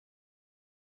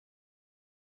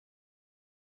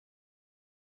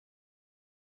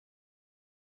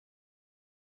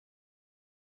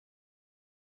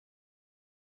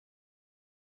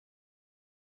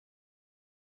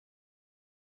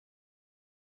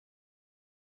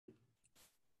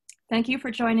Thank you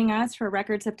for joining us for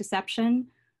Records of Deception,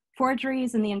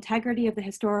 Forgeries and the Integrity of the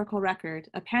Historical Record,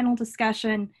 a panel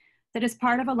discussion that is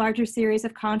part of a larger series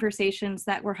of conversations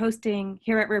that we're hosting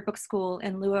here at Rare Book School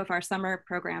in lieu of our summer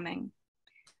programming.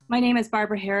 My name is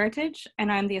Barbara Heritage, and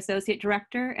I'm the Associate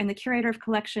Director and the Curator of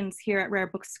Collections here at Rare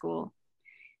Book School.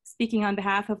 Speaking on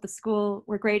behalf of the school,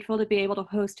 we're grateful to be able to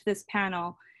host this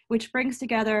panel, which brings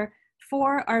together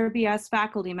 4 RBS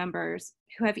faculty members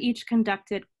who have each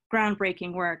conducted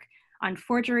groundbreaking work on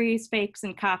forgeries, fakes,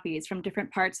 and copies from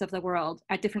different parts of the world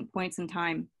at different points in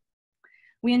time.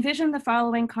 We envision the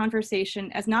following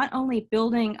conversation as not only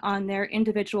building on their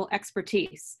individual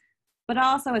expertise, but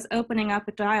also as opening up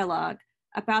a dialogue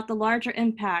about the larger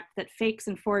impact that fakes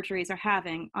and forgeries are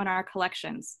having on our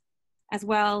collections, as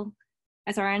well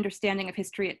as our understanding of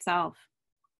history itself.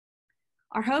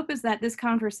 Our hope is that this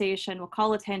conversation will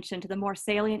call attention to the more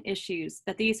salient issues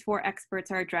that these 4 experts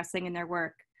are addressing in their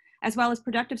work, as well as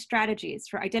productive strategies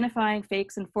for identifying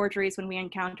fakes and forgeries when we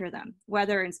encounter them,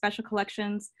 whether in special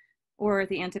collections or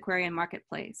the antiquarian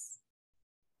marketplace.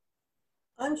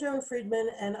 I'm Joan Friedman,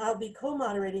 and I'll be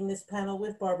co-moderating this panel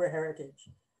with Barbara Heritage.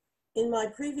 In my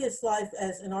previous life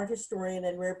as an art historian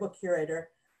and rare book curator,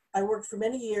 I worked for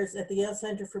many years at the Yale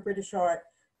Center for British Art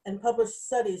and published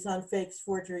studies on fakes,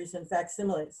 forgeries, and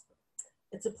facsimiles.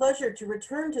 It's a pleasure to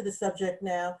return to the subject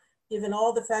now, given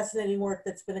all the fascinating work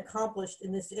that's been accomplished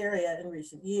in this area in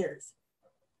recent years.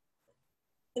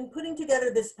 In putting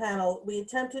together this panel, we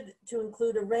attempted to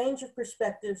include a range of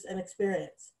perspectives and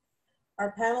experience.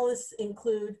 Our panelists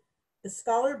include the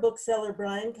scholar bookseller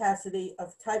Brian Cassidy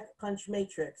of Type Punch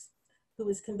Matrix, who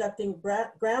is conducting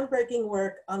groundbreaking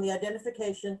work on the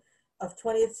identification of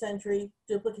 20th century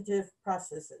duplicative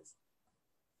processes.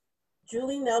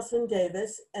 Julie Nelson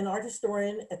Davis, an art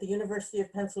historian at the University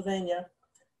of Pennsylvania,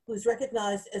 who is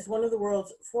recognized as one of the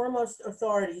world's foremost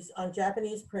authorities on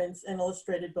Japanese prints and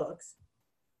illustrated books.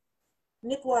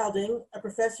 Nick Wilding, a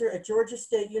professor at Georgia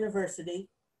State University,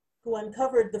 who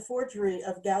uncovered the forgery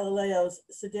of Galileo's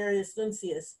Sidereus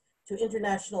Nuncius to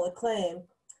international acclaim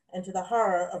and to the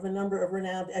horror of a number of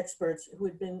renowned experts who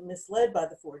had been misled by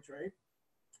the forgery.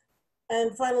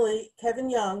 And finally,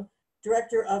 Kevin Young,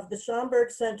 director of the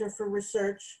Schomburg Center for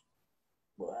Research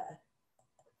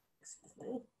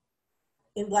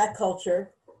in Black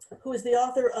Culture, who is the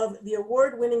author of the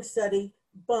award-winning study,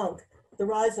 Bunk, The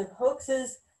Rise of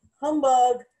Hoaxes,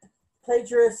 Humbug,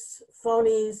 Plagiarists,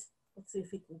 Phonies, let's see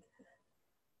if he can,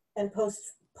 and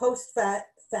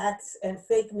post-facts and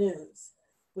fake news,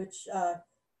 which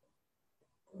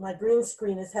my green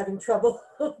screen is having trouble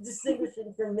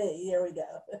distinguishing from me. Here we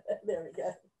go, there we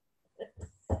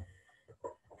go.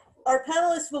 Our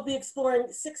panelists will be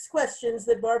exploring 6 questions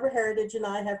that Barbara Heritage and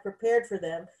I have prepared for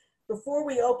them before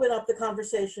we open up the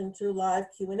conversation to live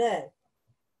Q&A.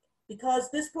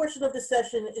 Because this portion of the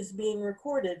session is being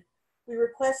recorded, we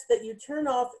request that you turn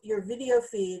off your video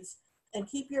feeds and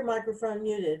keep your microphone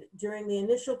muted during the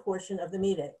initial portion of the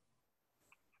meeting.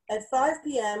 At 5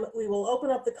 p.m., we will open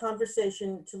up the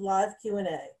conversation to live Q&A.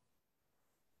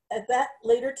 At that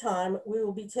later time, we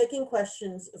will be taking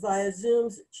questions via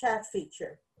Zoom's chat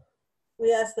feature.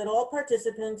 We ask that all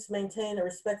participants maintain a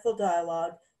respectful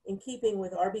dialogue in keeping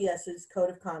with RBS's Code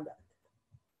of Conduct.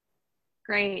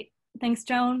 Great, thanks,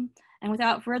 Joan. And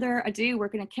without further ado, we're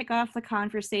going to kick off the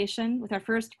conversation with our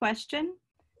first question.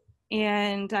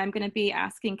 And I'm going to be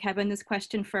asking Kevin this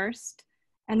question first,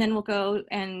 and then we'll go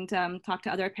and talk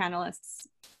to other panelists.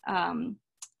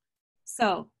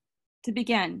 So, to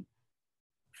begin,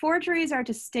 forgeries are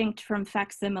distinct from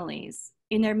facsimiles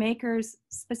in their maker's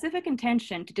specific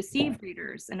intention to deceive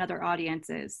readers and other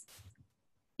audiences.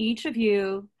 Each of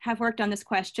you have worked on this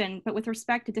question, but with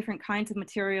respect to different kinds of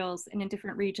materials and in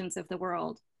different regions of the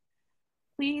world.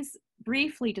 Please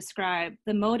briefly describe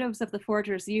the motives of the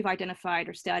forgers you've identified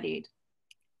or studied.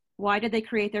 Why did they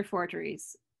create their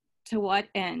forgeries? To what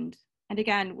end? And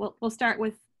again, we'll start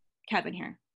with Kevin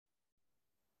here.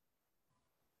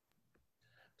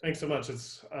 Thanks so much.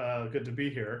 It's good to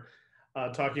be here.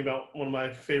 Talking about one of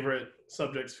my favorite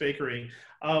subjects, fakery.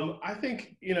 I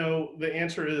think, the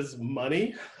answer is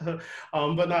money,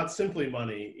 but not simply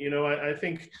money. I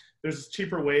think there's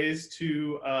cheaper ways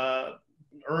to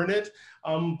earn it,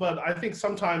 but I think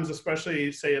sometimes,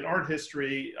 especially say in art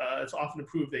history, it's often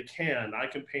proved they can. I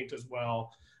can paint as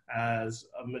well as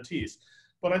Matisse.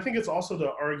 But I think it's also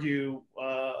to argue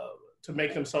to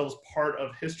make themselves part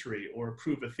of history or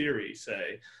prove a theory,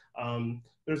 say.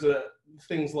 There's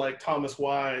things like Thomas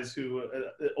Wise, who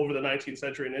over the 19th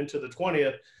century and into the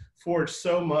 20th, forged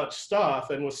so much stuff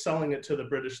and was selling it to the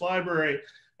British Library.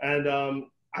 And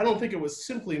I don't think it was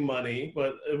simply money,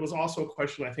 but it was also a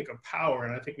question, I think, of power.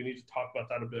 And I think we need to talk about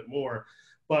that a bit more.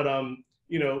 But,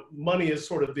 you know, money is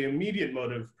sort of the immediate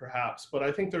motive, perhaps. But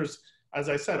I think there's, as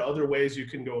I said, other ways you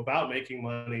can go about making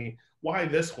money. Why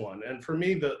this one? And for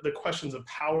me, the questions of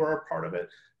power are part of it.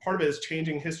 Part of it is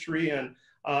changing history. And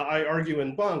I argue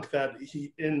in Bunk that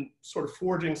he, in sort of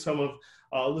forging some of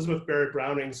Elizabeth Barrett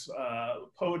Browning's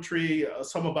poetry,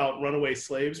 some about runaway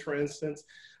slaves, for instance,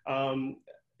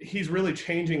 he's really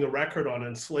changing the record on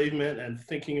enslavement and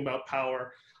thinking about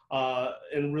power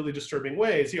in really disturbing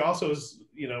ways. He also is,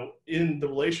 you know, in the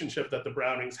relationship that the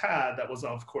Brownings had, that was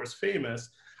of course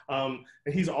famous, and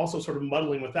he's also sort of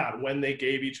muddling with that, when they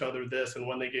gave each other this and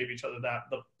when they gave each other that,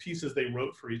 the pieces they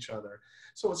wrote for each other.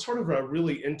 So it's sort of a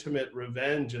really intimate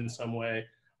revenge in some way,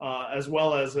 as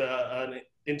well as an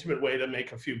intimate way to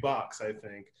make a few bucks, I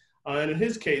think. And in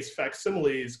his case,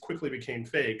 facsimiles quickly became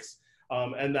fakes.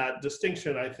 And that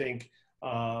distinction, I think,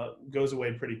 goes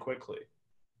away pretty quickly.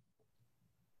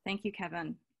 Thank you,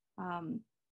 Kevin.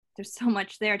 There's so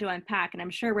much there to unpack, and I'm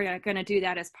sure we're going to do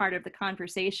that as part of the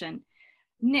conversation.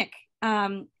 Nick,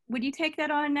 would you take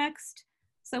that on next?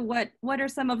 So what are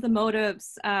some of the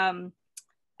motives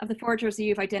of the forgers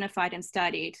you've identified and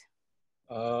studied?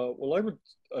 Well,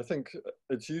 I think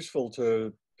it's useful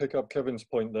to pick up Kevin's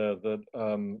point there that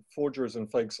forgeries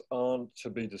and fakes aren't to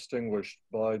be distinguished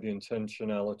by the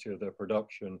intentionality of their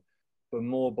production, but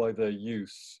more by their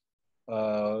use.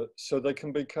 So they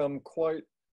can become quite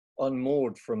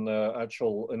unmoored from their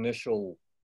actual initial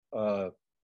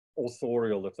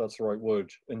authorial, if that's the right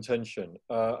word, intention.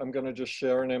 I'm going to just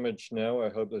share an image now. I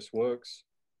hope this works.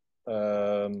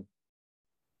 Does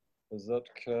that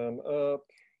come up?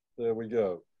 There we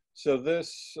go. So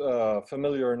this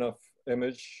familiar enough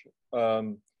image,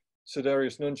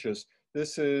 Siderius Nuncius,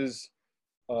 this is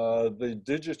the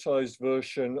digitized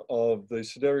version of the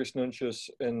Siderius Nuncius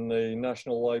in the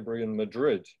National Library in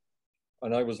Madrid.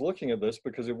 And I was looking at this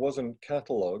because it wasn't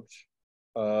catalogued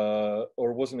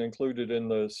or wasn't included in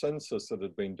the census that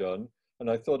had been done. And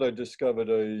I thought I discovered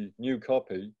a new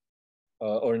copy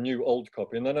or a new old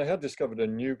copy. And then I had discovered a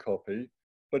new copy,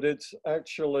 but it's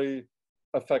actually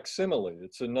a facsimile.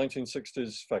 It's a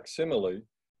 1960s facsimile,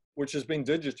 which has been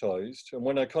digitized. And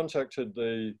when I contacted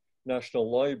the National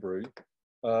Library,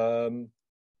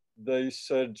 they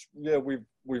said, yeah, we've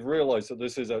realized that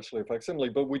this is actually a facsimile,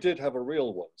 but we did have a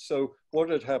real one. So what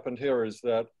had happened here is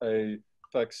that a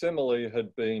facsimile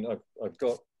had been, I've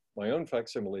got my own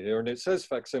facsimile here, and it says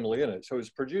facsimile in it. So it's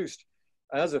produced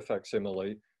as a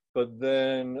facsimile, but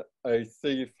then a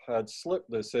thief had slipped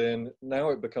this in. Now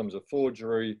it becomes a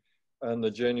forgery, and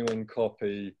the genuine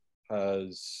copy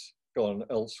has gone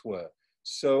elsewhere.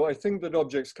 So I think that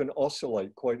objects can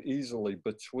oscillate quite easily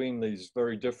between these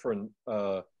very different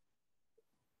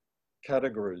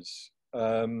categories.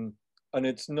 And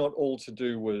it's not all to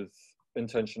do with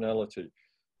intentionality.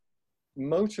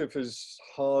 Motive is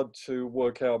hard to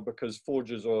work out because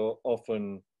forgers are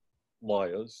often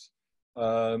liars.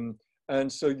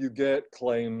 And so you get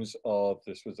claims of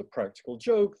this was a practical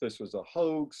joke, this was a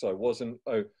hoax,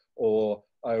 or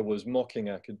I was mocking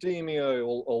academia,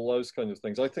 all those kinds of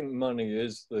things. I think money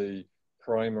is the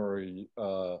primary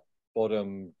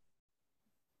bottom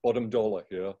dollar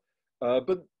here.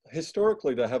 But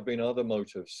historically, there have been other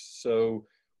motives. So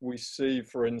we see,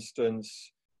 for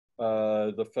instance,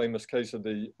 the famous case of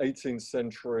the 18th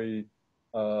century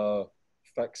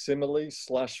facsimile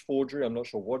 / forgery, I'm not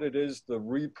sure what it is, the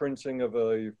reprinting of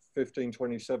a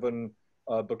 1527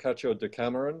 Boccaccio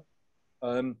Decameron,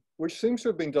 which seems to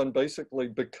have been done basically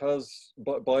because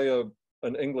by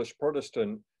an English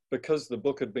Protestant, because the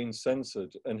book had been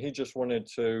censored, and he just wanted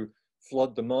to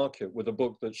flood the market with a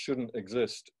book that shouldn't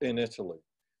exist in Italy.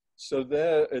 So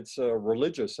there, it's a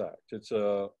religious act. It's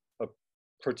a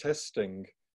protesting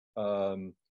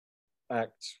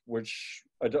act, which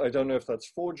I don't know if that's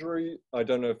forgery. I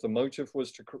don't know if the motive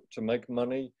was to make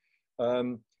money.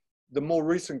 The more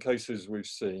recent cases we've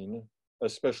seen,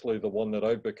 especially the one that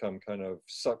I've become kind of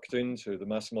sucked into, the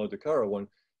Massimo De Cara one,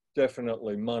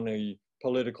 definitely money,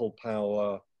 political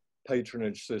power,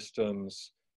 patronage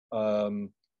systems,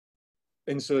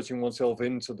 inserting oneself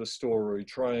into the story,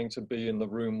 trying to be in the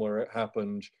room where it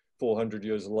happened 400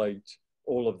 years late.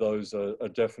 All of those are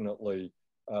definitely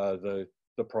the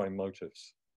prime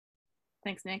motives.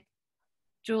 Thanks, Nick.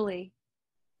 Julie,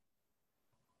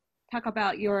 talk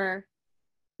about your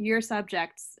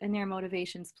subjects and their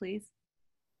motivations, please.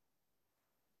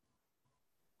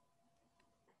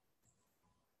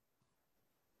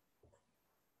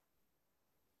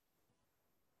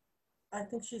 I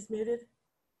think she's muted.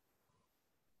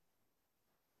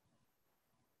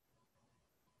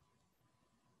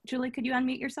 Julie, could you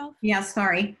unmute yourself? Yeah,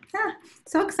 sorry.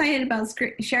 So excited about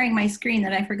sharing my screen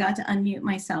that I forgot to unmute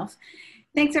myself.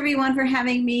 Thanks everyone for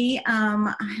having me.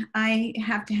 I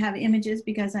have to have images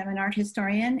because I'm an art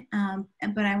historian,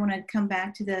 but I want to come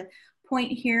back to the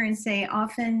point here and say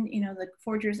often, you know, the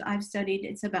forgers I've studied,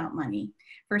 it's about money.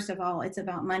 First of all, it's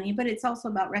about money, but it's also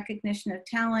about recognition of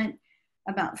talent,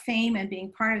 about fame and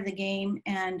being part of the game.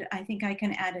 And I think I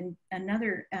can add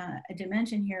another a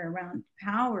dimension here around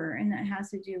power, and that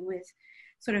has to do with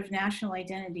sort of national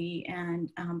identity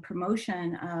and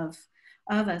promotion of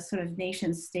a sort of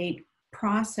nation state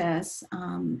process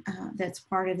that's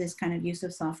part of this kind of use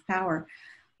of soft power.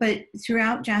 But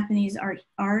throughout Japanese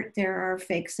art, there are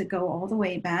fakes that go all the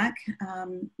way back.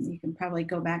 You can probably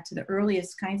go back to the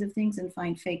earliest kinds of things and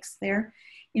find fakes there.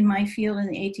 In my field in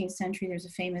the 18th century, there's a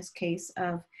famous case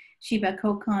of Shiba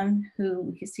Kokon,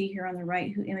 who you see here on the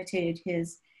right, who imitated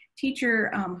his teacher,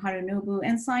 Harunobu,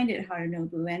 and signed it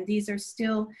Harunobu. And these are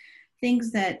still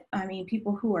things that, I mean,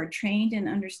 people who are trained in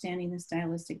understanding the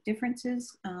stylistic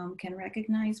differences can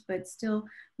recognize, but still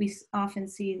we often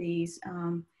see these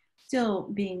still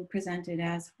being presented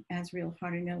as real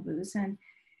Harunobus. And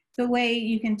the way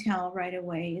you can tell right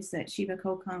away is that Shiba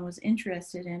Kokon was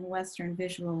interested in Western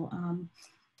visual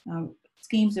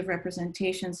schemes of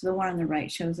representation. So the one on the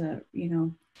right shows a, you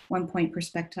know, 1-point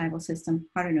perspectival system.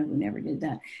 Harunobu never did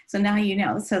that. So now you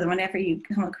know. So that whenever you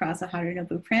come across a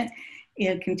Harunobu print,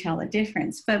 you can tell a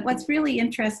difference. But what's really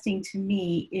interesting to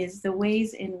me is the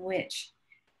ways in which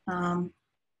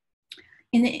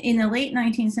in the late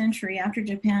 19th century, after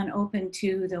Japan opened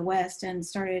to the West and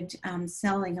started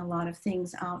selling a lot of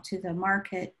things out to the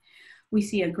market, we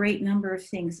see a great number of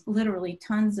things, literally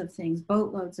tons of things,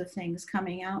 boatloads of things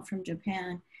coming out from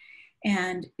Japan.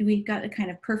 And we've got a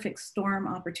kind of perfect storm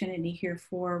opportunity here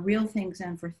for real things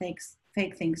and for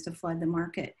fake things to flood the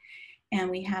market. And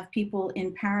we have people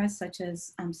in Paris, such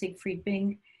as Siegfried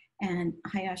Bing and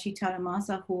Hayashi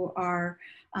Tadamasa, who are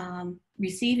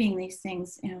receiving these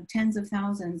things, you know, tens of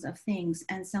thousands of things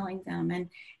and selling them. And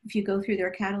if you go through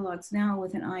their catalogs now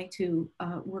with an eye to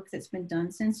work that's been done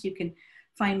since, you can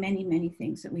find many, many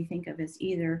things that we think of as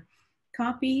either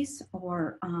copies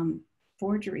or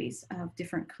forgeries of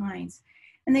different kinds.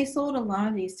 And they sold a lot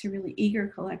of these to really eager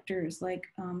collectors like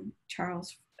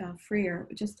Charles Freer,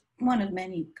 just one of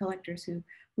many collectors who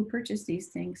purchased these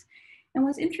things. And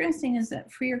what's interesting is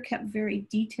that Freer kept very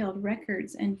detailed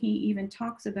records, and he even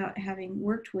talks about having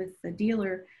worked with the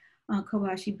dealer,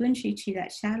 Kobayashi Bunshichi,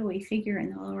 that shadowy figure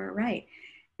in the lower right.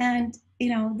 And, you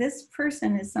know, this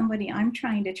person is somebody I'm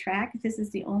trying to track. This is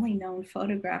the only known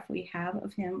photograph we have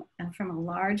of him from a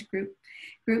large group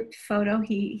photo.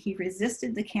 He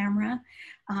resisted the camera,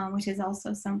 which is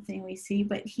also something we see,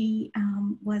 but he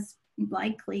was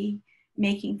likely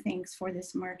making things for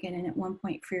this market. And at one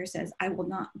point, Freer says, I will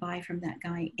not buy from that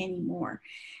guy anymore.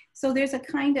 So there's a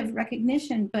kind of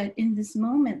recognition, but in this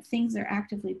moment, things are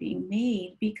actively being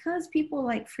made because people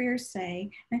like Freer say,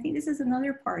 and I think this is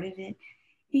another part of it,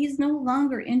 he's no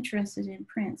longer interested in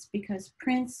prints because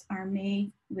prints are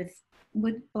made with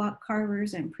wood block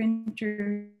carvers and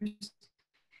printers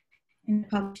in the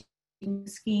publishing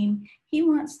scheme. He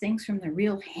wants things from the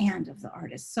real hand of the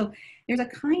artist. So there's a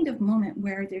kind of moment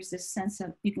where there's this sense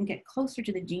of you can get closer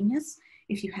to the genius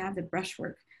if you have the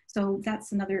brushwork. So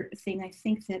that's another thing I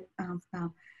think that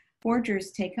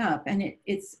forgers take up. And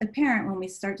it's apparent when we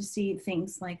start to see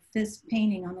things like this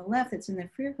painting on the left that's in the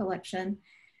Freer collection,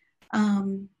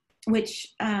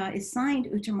 which is signed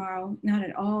Utamaro, not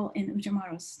at all in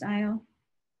Utamaro's style,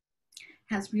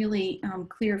 has really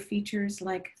clear features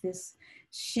like this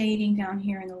shading down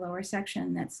here in the lower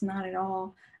section. That's not at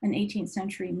all an 18th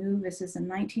century move. This is a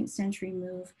 19th century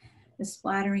move. The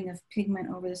splattering of pigment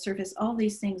over the surface, all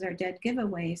these things are dead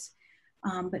giveaways.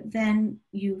 But then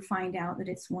you find out that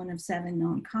it's one of 7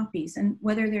 known copies. And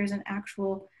whether there's an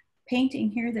actual painting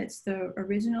here that's the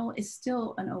original is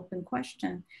still an open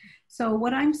question. So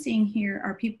what I'm seeing here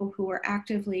are people who are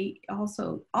actively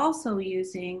also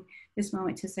using this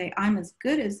moment to say, I'm as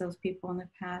good as those people in the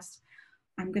past.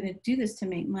 I'm going to do this to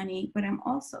make money, but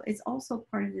it's also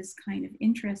part of this kind of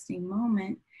interesting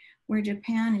moment where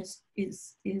Japan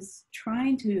is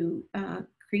trying to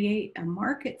create a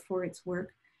market for its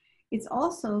work. It's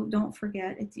also, don't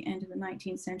forget, at the end of the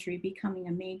 19th century, becoming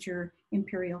a major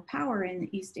imperial power in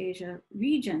the East Asia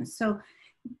region. So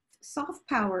soft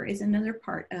power is another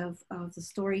part of the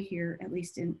story here, at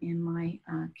least in my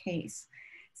case.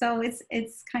 So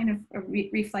it's kind of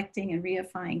reflecting and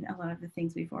reifying a lot of the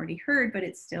things we've already heard, but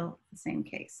it's still the same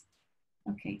case.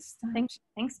 Okay, stop.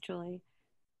 Thanks, Julie.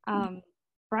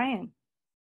 Brian.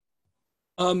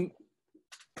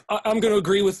 I'm going to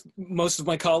agree with most of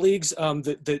my colleagues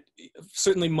that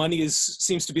certainly money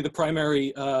seems to be the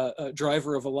primary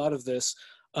driver of a lot of this.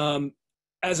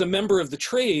 As a member of the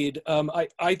trade,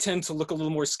 I tend to look a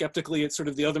little more skeptically at sort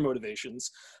of the other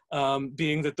motivations,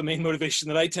 being that the main motivation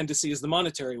that I tend to see is the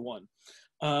monetary one.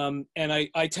 And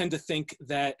I tend to think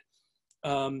that,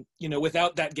 you know,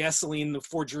 without that gasoline, the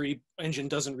forgery engine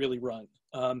doesn't really run.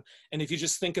 And if you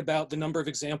just think about the number of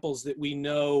examples that we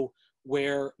know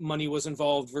where money was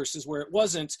involved versus where it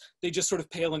wasn't, they just sort of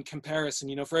pale in comparison.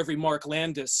 You know, for every Mark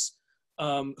Landis,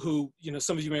 who, you know,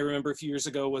 some of you may remember a few years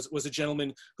ago was a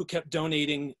gentleman who kept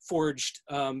donating forged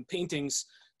paintings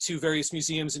to various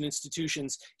museums and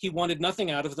institutions. He wanted nothing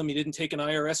out of them. He didn't take an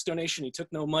IRS donation. He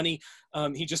took no money.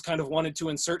 He just kind of wanted to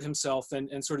insert himself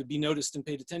and sort of be noticed and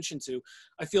paid attention to.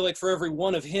 I feel like for every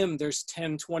one of him, there's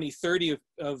 10, 20, 30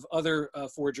 of other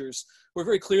forgers who are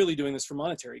very clearly doing this for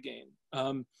monetary gain.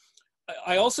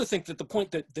 I also think that the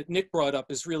point that Nick brought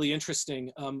up is really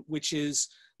interesting, which is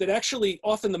that actually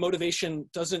often the motivation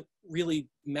doesn't really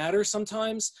matter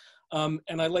sometimes.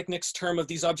 And I like Nick's term of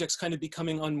these objects kind of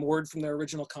becoming unmoored from their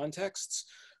original contexts.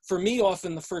 For me,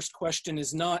 often the first question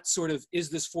is not sort of, is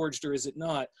this forged or is it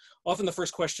not? Often the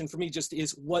first question for me just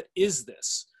is, what is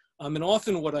this? And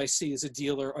often what I see as a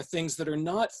dealer are things that are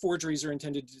not forgeries or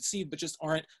intended to deceive, but just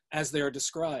aren't as they are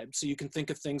described. So you can think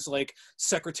of things like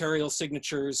secretarial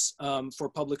signatures for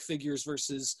public figures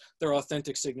versus their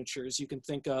authentic signatures. You can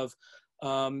think of,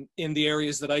 in the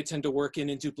areas that I tend to work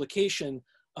in duplication,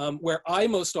 where I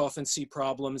most often see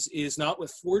problems is not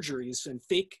with forgeries and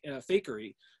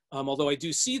fakery, although I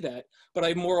do see that, but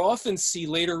I more often see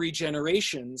later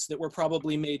regenerations that were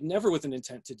probably made never with an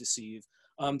intent to deceive,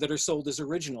 that are sold as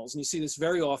originals. And you see this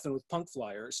very often with punk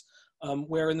flyers,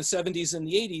 where in the 70s and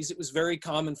the 80s, it was very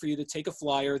common for you to take a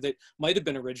flyer that might have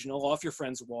been original off your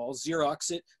friend's wall,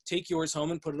 Xerox it, take yours home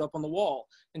and put it up on the wall.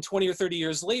 And 20 or 30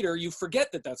 years later, you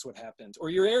forget that that's what happened, or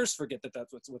your heirs forget that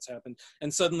that's what's happened.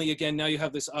 And suddenly, again, now you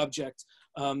have this object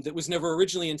that was never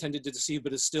originally intended to deceive,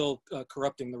 but is still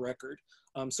corrupting the record.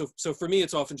 So for me,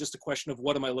 it's often just a question of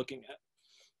what am I looking at?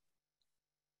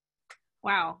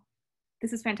 Wow,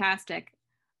 this is fantastic.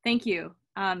 Thank you.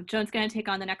 Joan's going to take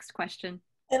on the next question.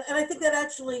 And I think that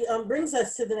actually brings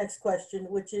us to the next question,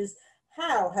 which is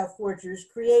how have forgers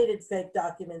created fake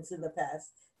documents in the past?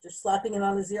 Just slapping it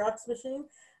on the Xerox machine?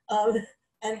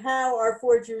 And how are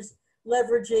forgers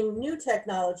leveraging new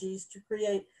technologies to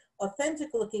create authentic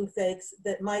looking fakes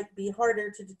that might be harder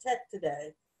to detect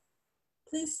today?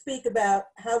 Please speak about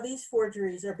how these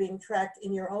forgeries are being tracked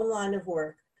in your own line of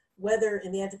work, whether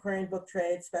in the antiquarian book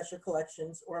trade, special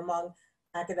collections, or among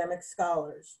academic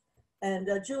scholars. And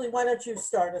Julie, why don't you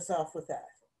start us off with that?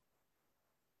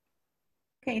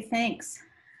 Okay, thanks.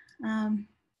 I'll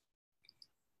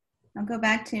go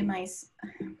back to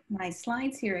my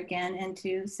slides here again and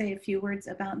to say a few words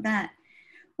about that.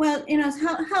 Well, you know,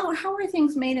 how were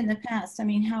things made in the past? I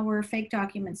mean, how were fake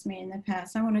documents made in the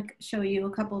past? I want to show you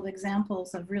a couple of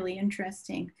examples of really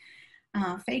interesting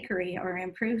fakery or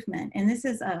improvement. And this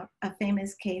is a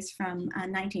famous case from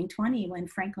 1920 when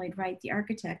Frank Lloyd Wright, the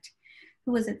architect,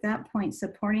 who was at that point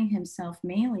supporting himself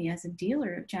mainly as a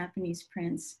dealer of Japanese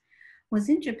prints, was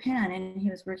in Japan, and he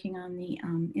was working on the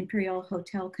Imperial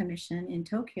Hotel Commission in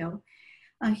Tokyo.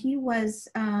 He was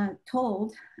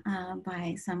told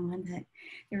by someone that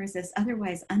there was this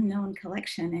otherwise unknown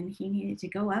collection, and he needed to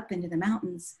go up into the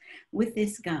mountains with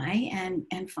this guy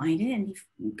and find it. And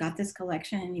he got this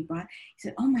collection, and he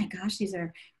said, oh my gosh, these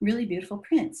are really beautiful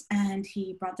prints. And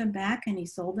he brought them back and he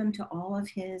sold them to all of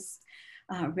his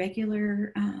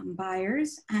regular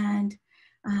buyers. And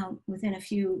within a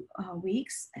few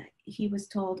weeks, he was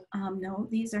told, no,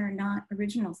 these are not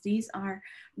originals. These are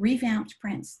revamped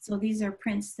prints. So these are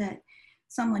prints that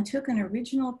someone took an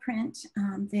original print.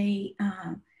 They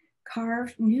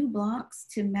carved new blocks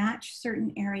to match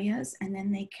certain areas, and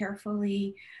then they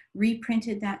carefully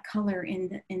reprinted that color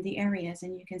in the areas.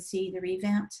 And you can see the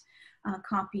revamped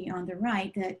copy on the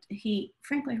right that he,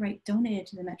 Frank Lloyd Wright, donated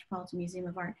to the Metropolitan Museum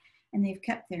of Art, and they've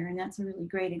kept there. And that's a really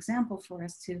great example for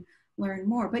us to learn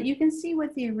more. But you can see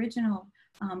what the original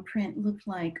print looked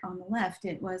like on the left.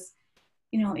 It was,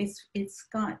 you know, it's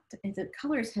got, the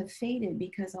colors have faded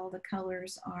because all the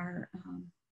colors are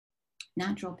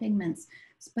natural pigments,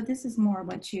 but this is more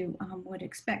what you would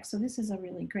expect. So this is a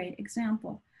really great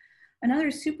example.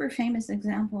 Another super famous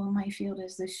example in my field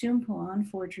is the Schomburg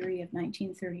forgery of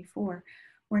 1934,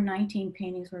 where 19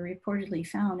 paintings were reportedly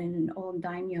found in an old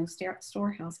daimyo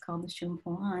storehouse called the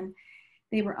Schomburg.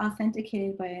 They were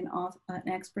authenticated by an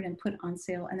expert and put on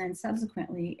sale, and then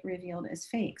subsequently revealed as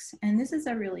fakes. And this is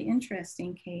a really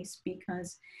interesting case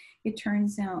because it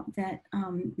turns out that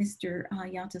Mr.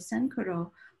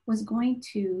 Yatasenkuro was going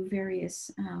to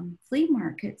various flea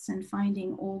markets and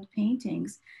finding old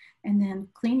paintings and then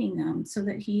cleaning them so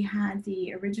that he had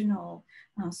the original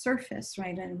surface,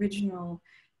 right, an original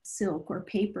silk or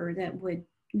paper that would,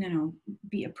 you know,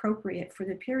 be appropriate for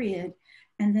the period.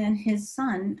 And then his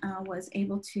son was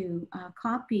able to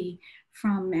copy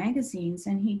from magazines,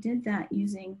 and he did that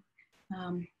using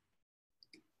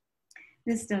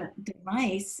this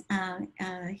device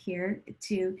here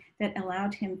that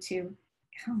allowed him to,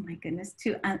 oh my goodness,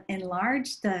 to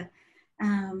enlarge the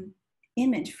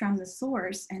image from the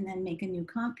source and then make a new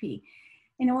copy.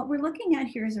 You know, what we're looking at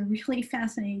here is a really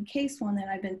fascinating case, one that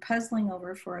I've been puzzling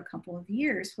over for a couple of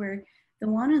years, where the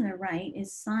one on the right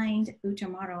is signed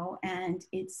Utamaro, and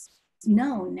it's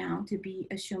known now to be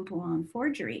a Schomburg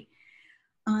forgery.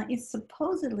 It's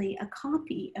supposedly a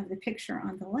copy of the picture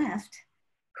on the left,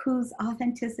 whose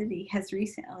authenticity has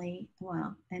recently,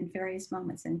 well, in various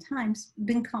moments in times,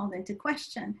 been called into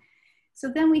question.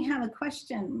 So then we have a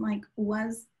question like,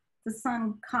 was the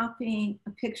son copying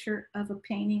a picture of a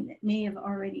painting that may have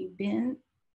already been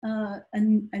a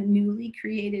newly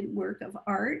created work of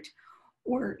art?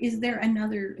 Or is there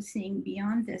another thing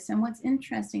beyond this? And what's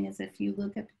interesting is if you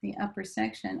look at the upper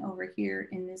section over here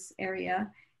in this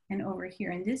area and over here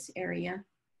in this area,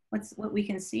 what we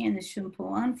can see in the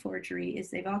Schomburg forgery is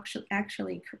they've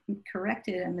actually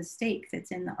corrected a mistake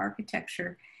that's in the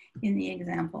architecture in the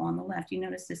example on the left. You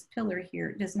notice this pillar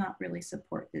here does not really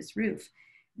support this roof.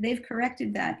 They've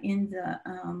corrected that in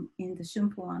the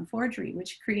Schomburg forgery,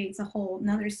 which creates a whole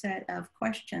another set of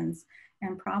questions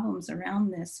and problems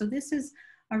around this. So this is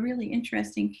a really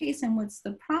interesting case. And what's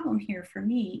the problem here for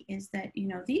me is that, you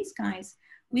know, these guys,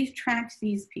 we've tracked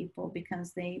these people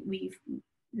because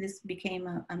this became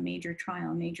a major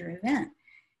trial, major event.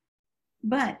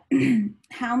 But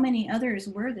how many others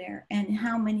were there, and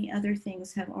how many other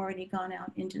things have already gone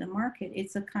out into the market?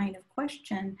 It's a kind of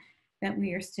question that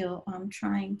we are still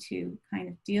trying to kind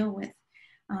of deal with.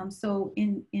 So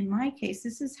in my case,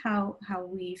 this is how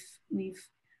we've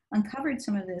uncovered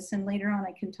some of this, and later on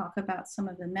I can talk about some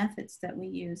of the methods that we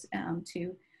use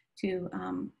to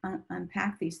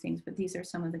unpack these things. But these are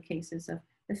some of the cases of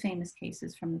the famous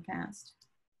cases from the past.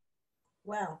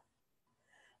 Wow.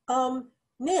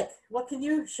 Nick, what can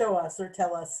you show us or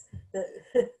tell us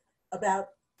about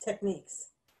techniques?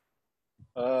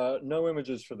 No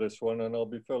images for this one, and I'll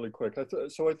be fairly quick.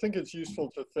 So I think it's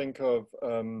useful to think of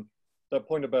that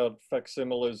point about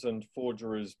facsimiles and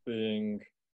forgeries being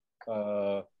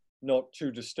not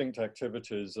two distinct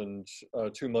activities and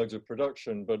two modes of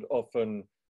production, but often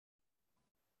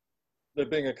there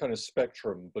being a kind of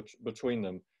spectrum between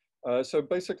them. So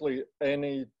basically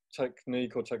any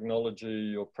technique or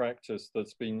technology or practice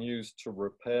that's been used to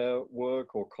repair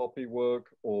work or copy work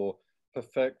or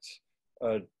perfect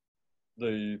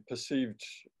the perceived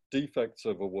defects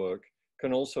of a work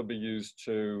can also be used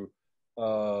to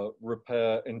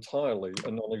repair entirely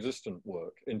a non-existent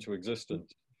work into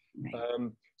existence.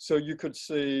 So you could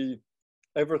see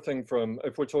everything from,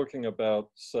 if we're talking about,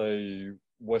 say,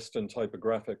 Western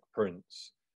typographic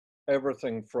prints,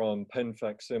 everything from pen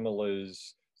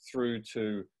facsimiles through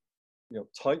to, you know,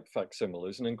 type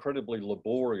facsimiles, an incredibly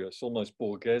laborious, almost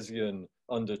Borgesian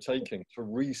undertaking to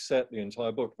reset the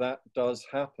entire book. That does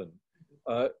happen,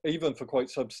 even for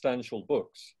quite substantial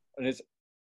books. And it's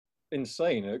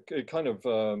insane. It kind of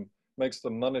makes the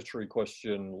monetary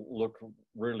question look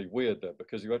really weird there,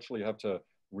 because you actually have to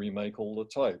remake all the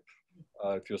type.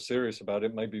 If you're serious about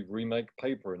it, maybe remake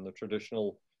paper in the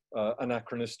traditional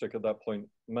anachronistic at that point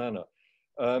manner.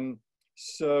 And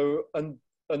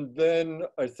then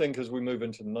I think as we move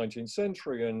into the 19th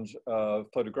century and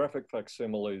photographic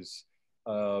facsimiles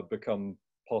become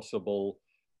possible,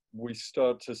 we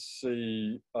start to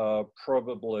see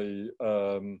probably,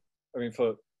 I mean,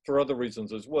 for other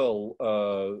reasons as well,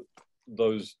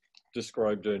 those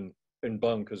described in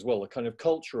Bunk as well, a kind of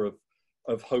culture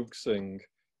of hoaxing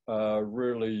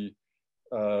really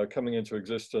coming into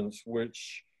existence,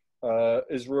 which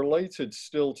is related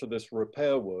still to this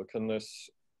repair work and this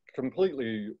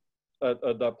completely,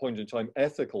 at that point in time,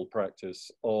 ethical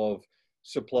practice of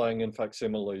supplying in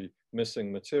facsimile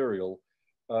missing material.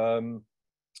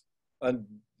 And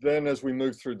then as we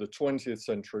move through the 20th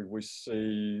century, we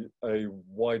see a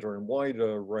wider and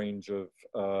wider range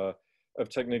of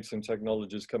techniques and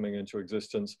technologies coming into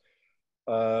existence.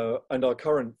 And our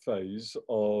current phase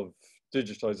of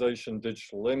digitization,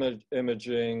 digital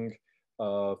imaging,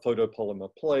 photopolymer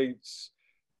plates,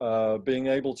 being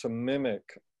able to mimic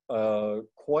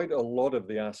quite a lot of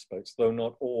the aspects, though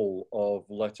not all, of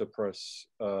letterpress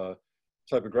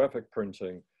typographic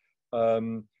printing,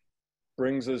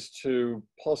 brings us to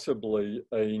possibly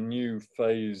a new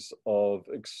phase of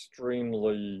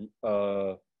extremely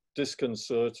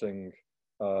disconcerting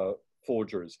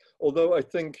forgeries. Although I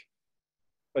think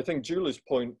Julie's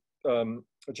point,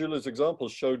 Julie's example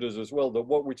showed us as well that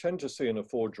what we tend to see in a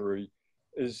forgery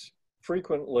is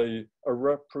frequently a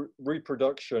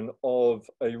reproduction of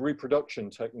a reproduction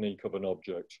technique of an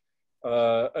object.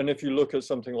 And if you look at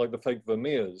something like the fake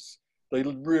Vermeers, they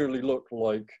really look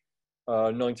like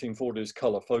 1940s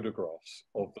color photographs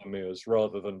of Vermeers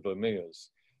rather than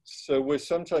Vermeers. So we're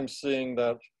sometimes seeing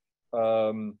that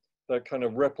that kind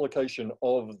of replication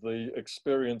of the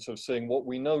experience of seeing what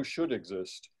we know should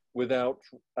exist without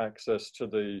access to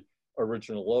the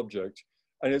original object.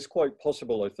 And it's quite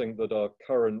possible, I think, that our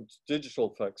current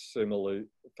digital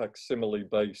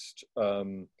facsimile-based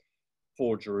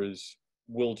forgeries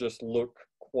will just look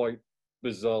quite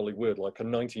bizarrely weird, like a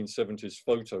 1970s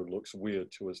photo looks weird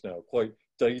to us now, quite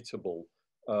dateable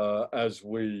as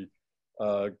we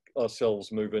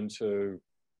ourselves move into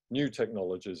new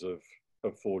technologies of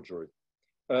forgery.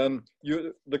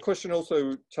 The question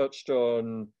also touched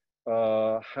on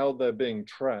how they're being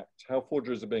tracked, how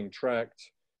forgeries are being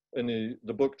tracked in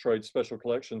the book trade, special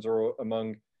collections, or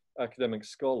among academic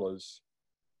scholars.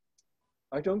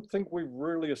 I don't think we've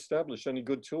really established any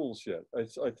good tools yet.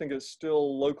 I think it's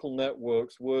still local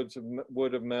networks, word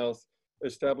of mouth,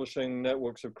 establishing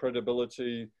networks of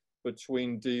credibility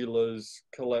between dealers,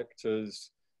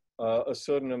 collectors, a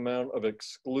certain amount of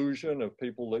exclusion of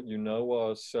people that you know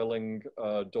are selling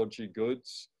dodgy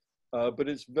goods. But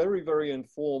it's very, very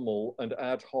informal and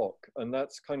ad hoc, and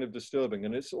that's kind of disturbing.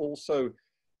 And it's also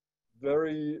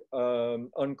very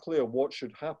unclear what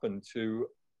should happen to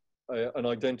an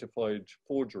identified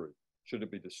forgery. Should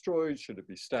it be destroyed? Should it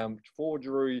be stamped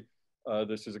forgery?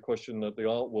 This is a question that the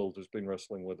art world has been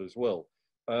wrestling with as well.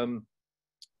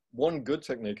 One good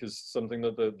technique is something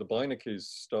that the Beinecke is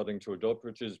starting to adopt,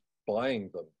 which is buying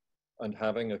them and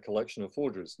having a collection of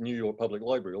forgeries. New York Public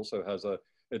Library also has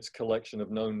its collection of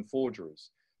known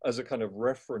forgeries as a kind of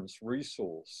reference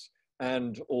resource,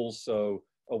 and also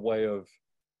a way of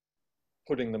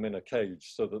putting them in a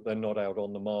cage so that they're not out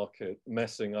on the market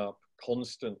messing up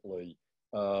constantly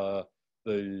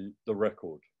the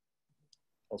record.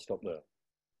 I'll stop there.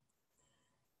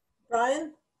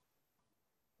 Brian?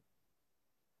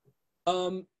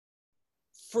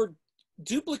 For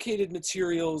duplicated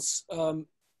materials,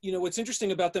 you know, what's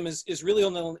interesting about them is really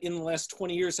in the last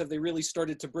 20 years, have they really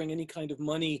started to bring any kind of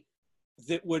money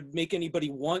that would make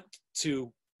anybody want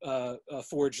to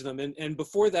forge them. And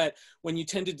before that, when you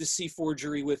tended to see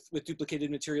forgery with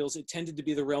duplicated materials, it tended to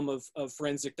be the realm of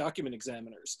forensic document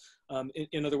examiners.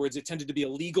 In other words, it tended to be a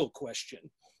legal question,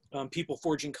 people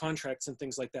forging contracts and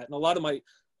things like that. And a lot of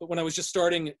when I was just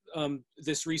starting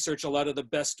this research, a lot of the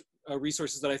best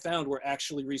resources that I found were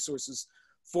actually resources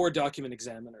for document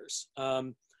examiners.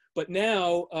 But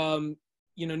now,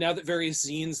 you know, now that various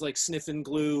zines like Sniff and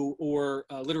Glue or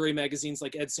literary magazines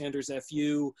like Ed Sanders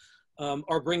FU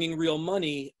are bringing real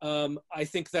money, I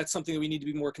think that's something that we need to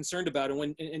be more concerned about.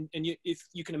 And if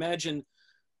you can imagine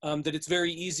that it's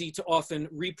very easy to often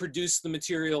reproduce the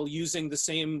material using the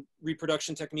same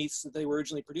reproduction techniques that they were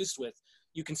originally produced with,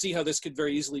 you can see how this could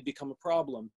very easily become a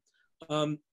problem.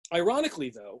 Ironically,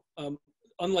 though,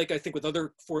 unlike I think with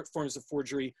other forms of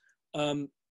forgery,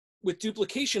 with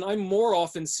duplication, I'm more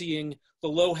often seeing the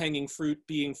low-hanging fruit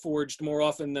being forged more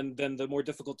often than the more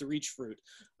difficult to reach fruit,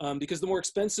 because the more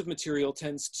expensive material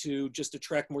tends to just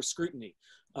attract more scrutiny.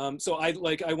 So I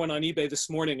went on eBay this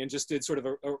morning and just did sort of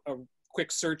a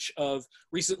quick search of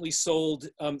recently sold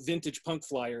vintage punk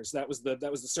flyers. That was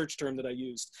the search term that I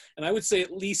used, and I would say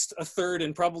at least a third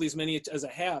and probably as many as a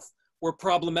half were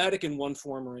problematic in one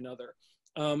form or another.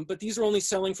 But these are only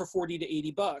selling for 40 to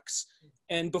 80 bucks.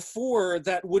 And before,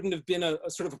 that wouldn't have been a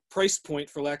sort of a price point,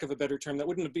 for lack of a better term. That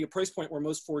wouldn't be a price point where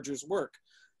most forgers work.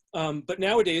 But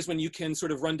nowadays, when you can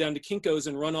sort of run down to Kinko's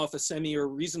and run off a semi or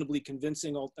reasonably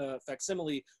convincing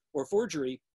facsimile or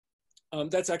forgery,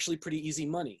 that's actually pretty easy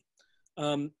money.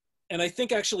 And I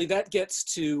think actually that gets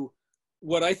to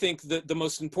what I think the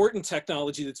most important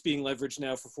technology that's being leveraged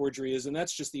now for forgery is, and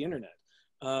that's just the internet.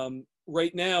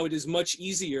 Right now, it is much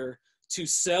easier to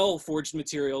sell forged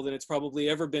material than it's probably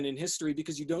ever been in history,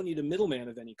 because you don't need a middleman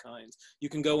of any kind. You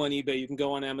can go on eBay, you can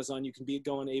go on Amazon, you can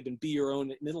go on Abe and be your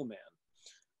own middleman.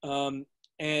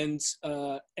 And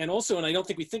also, and I don't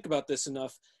think we think about this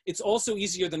enough, it's also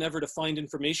easier than ever to find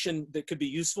information that could be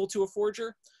useful to a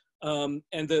forger. And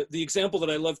the example that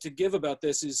I love to give about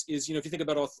this is you know, if you think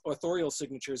about authorial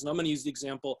signatures, and I'm going to use the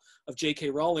example of J.K.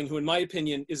 Rowling, who in my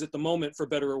opinion is at the moment, for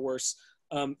better or worse,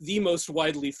 the most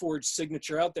widely forged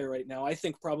signature out there right now. I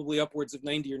think probably upwards of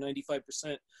 90 or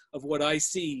 95% of what I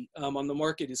see on the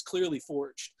market is clearly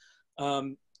forged.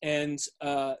 I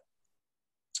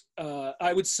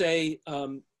would say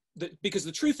that because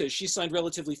the truth is she signed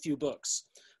relatively few books,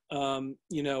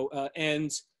 you know,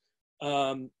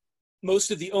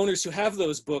 most of the owners who have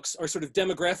those books are sort of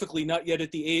demographically not yet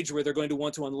at the age where they're going to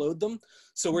want to unload them.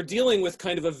 So we're dealing with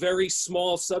kind of a very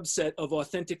small subset of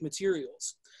authentic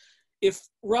materials. If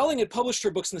Rowling had published her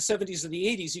books in the 70s or the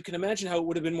 80s, you can imagine how it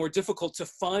would have been more difficult to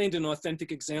find an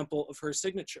authentic example of her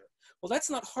signature. Well, that's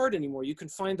not hard anymore. You can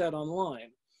find that online.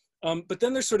 But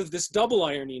then there's sort of this double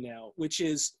irony now, which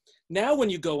is now when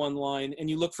you go online and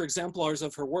you look for exemplars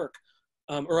of her work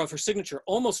or of her signature,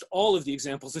 almost all of the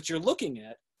examples that you're looking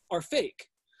at are fake.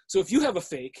 So if you have a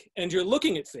fake and you're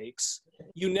looking at fakes,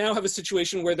 you now have a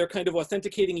situation where they're kind of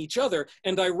authenticating each other.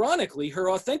 And ironically,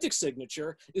 her authentic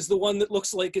signature is the one that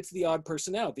looks like it's the odd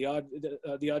person out, the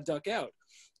odd duck out,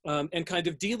 and kind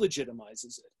of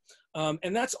delegitimizes it.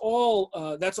 And that's all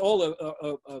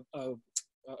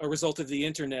a result of the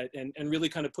internet, and really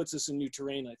kind of puts us in new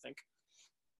terrain, I think.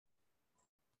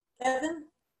 Kevin?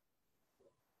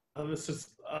 This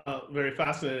is very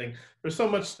fascinating. There's so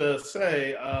much to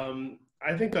say.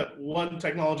 I think that one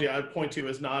technology I'd point to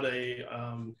is not a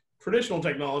traditional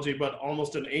technology, but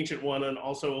almost an ancient one, and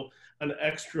also an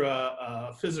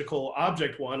extra physical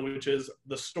object one, which is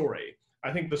the story.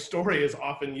 I think the story is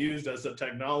often used as a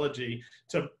technology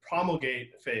to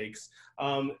promulgate fakes.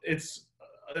 It's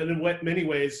in many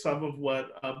ways some of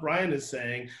what Brian is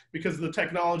saying, because the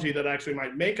technology that actually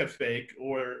might make a fake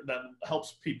or that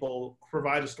helps people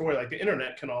provide a story like the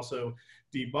internet can also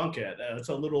debunk it. It's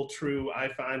a little true, I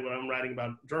find, when I'm writing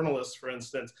about journalists, for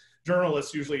instance.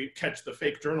 Journalists usually catch the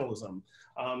fake journalism.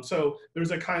 So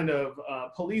there's a kind of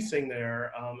policing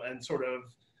there and sort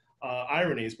of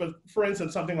ironies. But for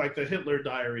instance, something like the Hitler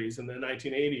diaries in the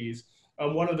 1980s,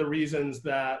 one of the reasons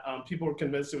that people were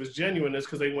convinced it was genuine is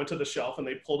because they went to the shelf and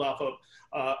they pulled off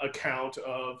a account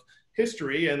of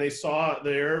history and they saw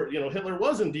there, you know, Hitler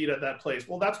was indeed at that place.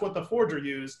 Well, that's what the forger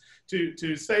used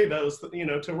to say those, you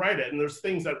know, to write it. And there's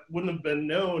things that wouldn't have been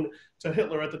known to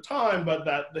Hitler at the time, but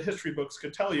that the history books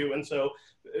could tell you. And so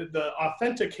the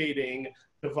authenticating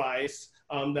device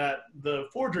that the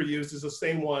forger used is the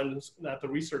same one that the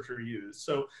researcher used.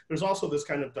 So there's also this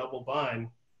kind of double bind.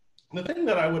 The thing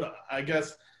that I would, I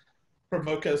guess,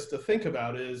 provoke us to think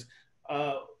about is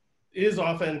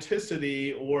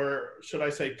authenticity, or should I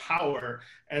say power,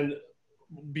 and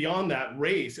beyond that,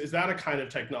 race, is that a kind of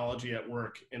technology at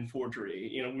work in forgery?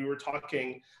 You know, we were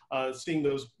talking, seeing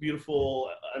those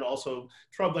beautiful and also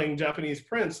troubling Japanese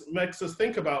prints makes us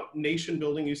think about nation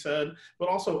building, you said, but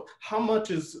also how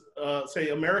much is,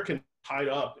 say, American tied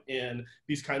up in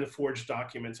these kind of forged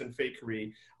documents and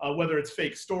fakery, whether it's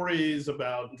fake stories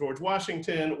about George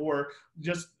Washington or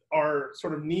just our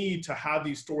sort of need to have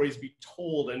these stories be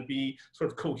told and be sort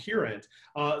of coherent.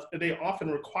 They often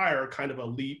require kind of a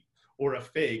leap or a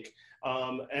fake.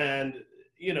 And,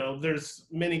 you know, there's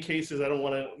many cases, I don't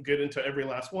want to get into every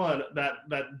last one,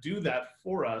 that do that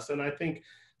for us. And I think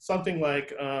something like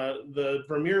the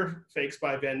Vermeer fakes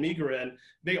by Van Meegeren,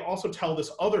 they also tell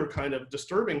this other kind of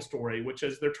disturbing story, which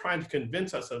is they're trying to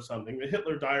convince us of something. The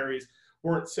Hitler diaries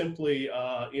weren't simply,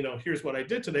 you know, here's what I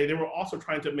did today. They were also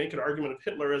trying to make an argument of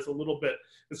Hitler as a little bit,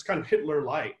 it's kind of Hitler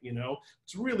light, you know.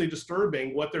 It's really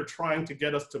disturbing what they're trying to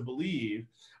get us to believe.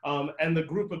 And the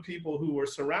group of people who were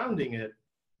surrounding it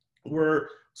were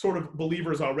sort of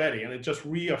believers already, and it just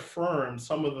reaffirmed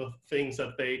some of the things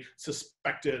that they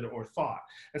suspected or thought.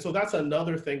 And so that's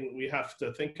another thing that we have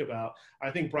to think about.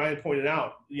 I think Brian pointed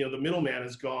out, you know, the middleman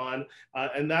is gone,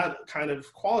 and that kind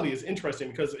of quality is interesting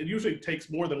because it usually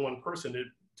takes more than one person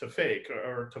to fake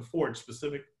or to forge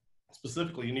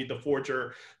specifically. You need the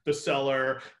forger, the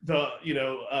seller, the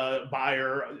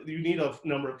buyer. You need a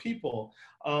number of people,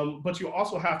 but you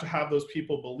also have to have those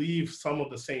people believe some of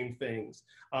the same things,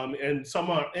 and some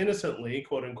are innocently,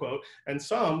 quote unquote, and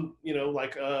some, you know,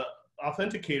 like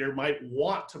authenticator might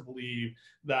want to believe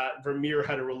that Vermeer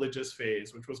had a religious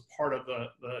phase, which was part of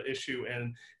the issue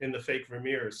in the fake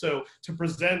Vermeer. So to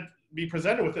be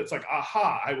presented with it, it's like,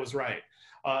 aha, I was right.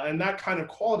 And that kind of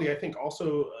quality, I think,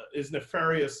 also is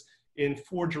nefarious in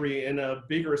forgery in a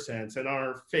bigger sense. In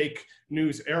our fake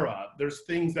news era, there's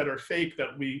things that are fake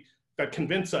that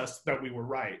convince us that we were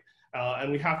right.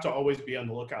 And we have to always be on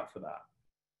the lookout for that.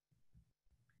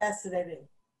 Fascinating.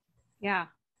 Yeah.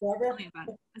 Barbara?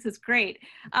 This is great.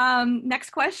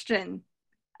 Next question.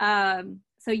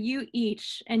 so you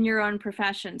each in your own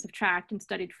professions have tracked and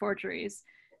studied forgeries.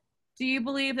 Do you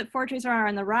believe that forgeries are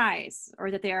on the rise, or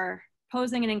that they are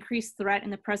posing an increased threat in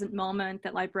the present moment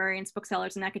that librarians,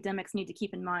 booksellers, and academics need to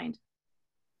keep in mind?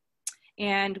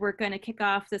 And we're going to kick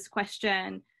off this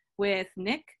question with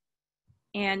Nick,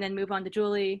 and then move on to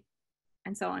Julie,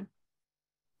 and so on.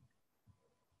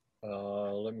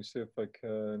 Let me see if I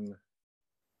can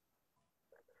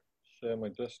share my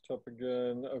desktop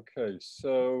again. Okay,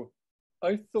 so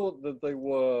I thought that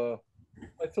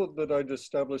I'd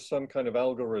established some kind of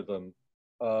algorithm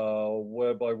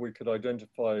whereby we could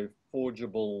identify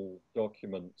forgeable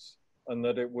documents, and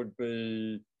that it would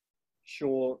be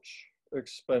short,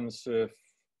 expensive,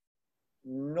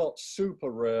 not super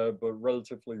rare, but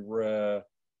relatively rare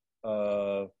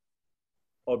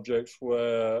objects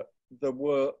where there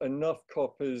were enough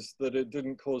copies that it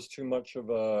didn't cause too much of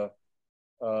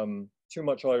too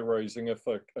much eye raising if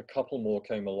a couple more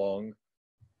came along,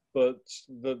 but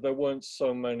there weren't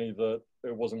so many that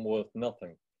it wasn't worth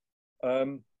nothing.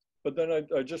 But then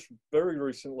I just very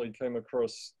recently came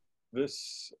across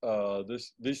these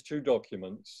two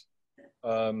documents.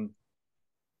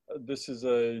 This is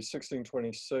a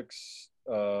 1626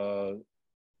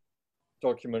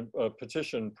 document,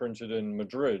 petition printed in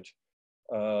Madrid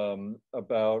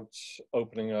about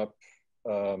opening up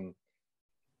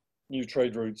new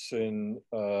trade routes in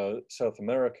South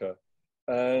America.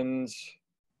 And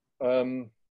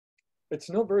it's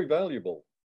not very valuable.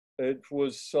 It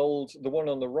was sold, the one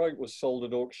on the right was sold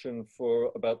at auction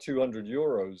for about 200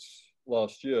 euros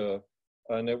last year.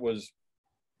 And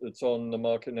it's on the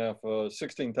market now for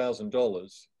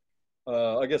 $16,000.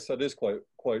 I guess that is quite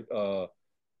a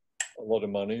lot of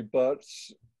money, but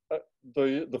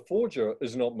the forger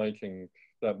is not making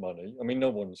that money. I mean, no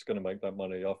one's going to make that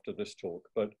money after this talk,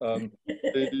 but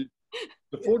the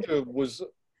forger was,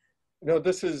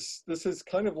 this is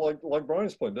kind of like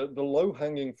Brian's point, the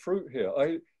low-hanging fruit here.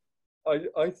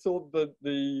 I thought that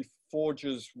the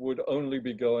forgers would only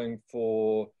be going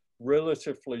for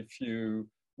relatively few,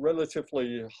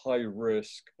 relatively high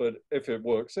risk, but if it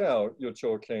works out, you're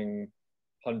talking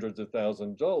hundreds of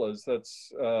thousands of dollars.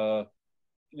 That's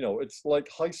it's like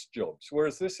heist jobs,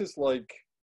 whereas this is like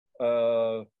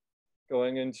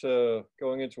going into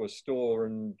a store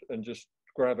and just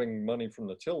grabbing money from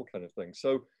the till kind of thing.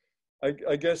 So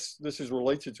I guess this is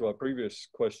related to our previous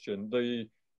question. The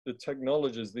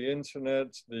technologies, the internet,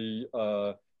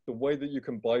 the way that you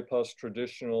can bypass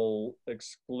traditional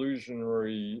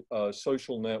exclusionary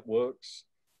social networks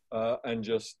and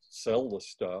just sell the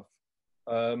stuff.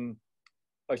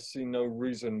 I see no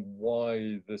reason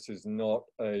why this is not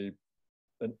an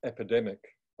epidemic,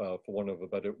 for want of a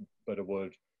better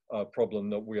word,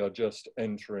 problem that we are just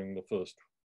entering the first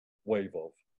wave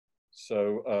of.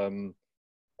 So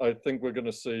I think we're going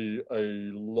to see a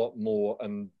lot more,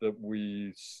 and that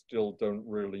we still don't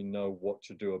really know what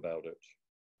to do about it.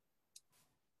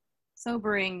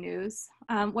 Sobering news.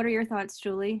 What are your thoughts,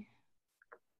 Julie?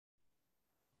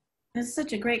 It's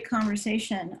such a great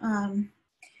conversation.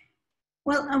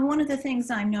 Well, one of the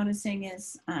things I'm noticing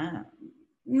is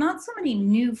not so many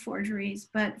new forgeries,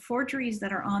 but forgeries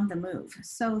that are on the move.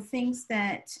 So things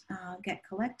that get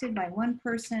collected by one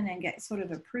person and get sort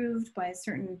of approved by a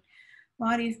certain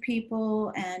body of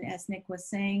people. And as Nick was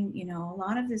saying, a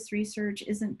lot of this research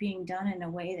isn't being done in a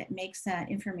way that makes that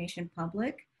information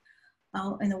public.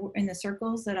 In the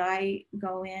circles that I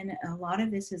go in, a lot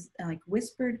of this is like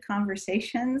whispered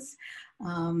conversations.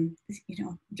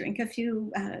 Drink a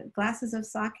few glasses of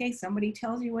sake, somebody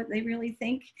tells you what they really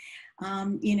think.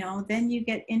 Then you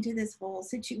get into this whole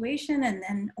situation,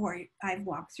 or I've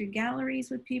walked through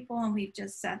galleries with people and we've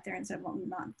just sat there and said, well,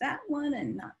 not that one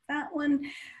and not that one.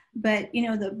 But,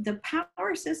 the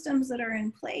power systems that are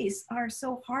in place are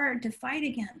so hard to fight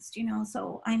against,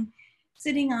 so I'm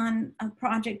sitting on a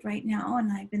project right now,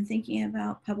 and I've been thinking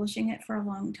about publishing it for a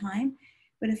long time.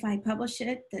 But if I publish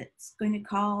it, that's going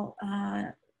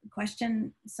to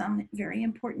question some very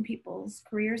important people's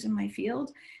careers in my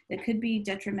field that could be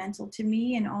detrimental to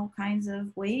me in all kinds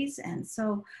of ways. And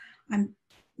so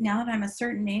now that I'm a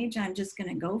certain age, I'm just going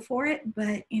to go for it.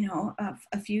 But,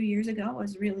 a few years ago, I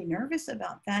was really nervous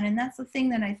about that. And that's the thing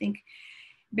that I think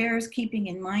bears keeping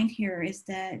in mind here, is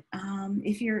that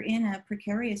if you're in a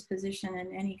precarious position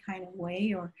in any kind of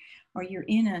way, or you're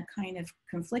in a kind of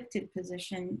conflicted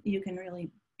position, you can really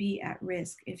be at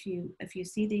risk if you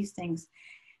see these things.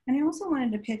 And I also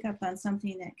wanted to pick up on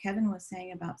something that Kevin was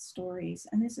saying about stories.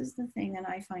 And this is the thing that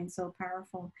I find so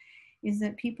powerful, is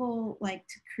that people like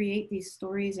to create these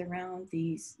stories around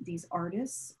these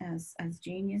artists as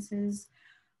geniuses,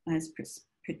 as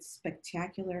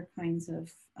spectacular kinds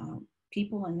of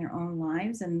people and their own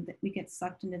lives, and we get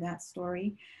sucked into that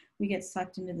story. We get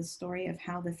sucked into the story of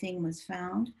how the thing was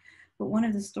found. But one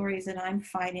of the stories that I'm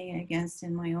fighting against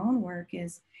in my own work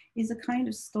is a kind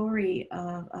of story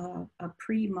of a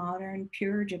pre-modern,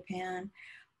 pure Japan,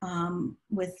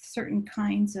 with certain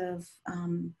kinds of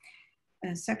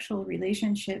sexual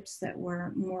relationships that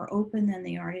were more open than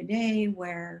they are today,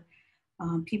 where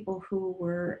people who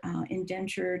were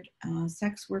indentured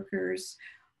sex workers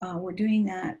were doing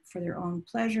that for their own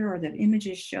pleasure, or that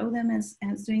images show them as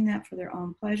doing that for their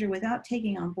own pleasure, without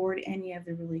taking on board any of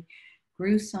the really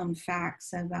gruesome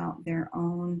facts about their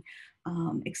own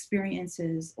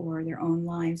experiences or their own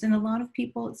lives. And a lot of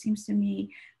people, it seems to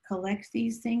me, collect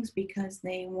these things because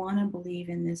they want to believe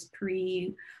in this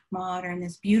pre-modern,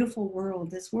 this beautiful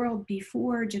world, this world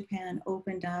before Japan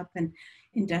opened up and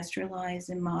industrialized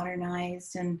and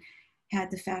modernized and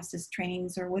had the fastest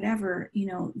trains or whatever. You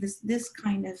know, this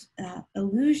kind of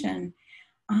illusion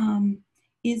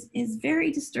is very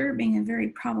disturbing and very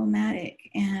problematic.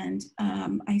 And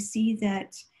I see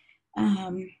that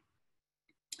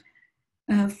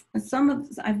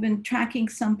I've been tracking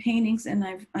some paintings, and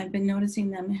I've been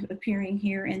noticing them appearing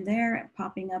here and there,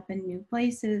 popping up in new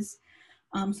places.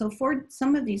 So for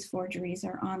some of these forgeries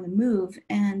are on the move,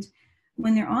 and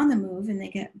when they're on the move and they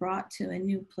get brought to a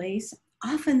new place,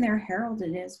 often they're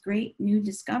heralded as great new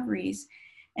discoveries,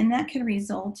 and that can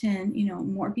result in, you know,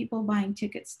 more people buying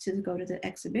tickets to go to the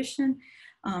exhibition,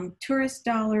 tourist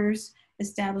dollars,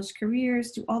 established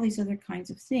careers, do all these other kinds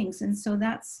of things. And so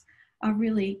that's a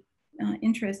really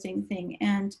interesting thing.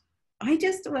 And I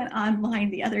just went online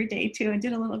the other day too and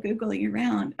did a little Googling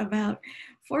around about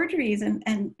forgeries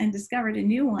and discovered a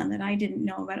new one that I didn't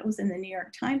know about. It was in the New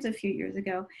York Times a few years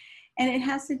ago. And it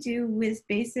has to do with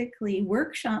basically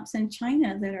workshops in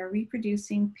China that are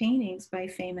reproducing paintings by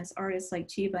famous artists like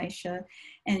Qi Baishi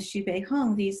and Xu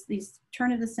Beiheng, these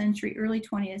turn of the century, early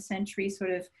 20th century sort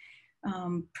of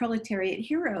proletariat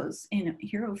heroes and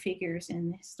hero figures in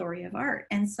the history of art.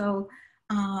 And so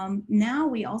now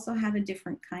we also have a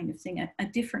different kind of thing, a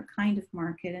different kind of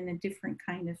market and a different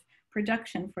kind of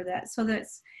production for that. So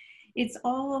it's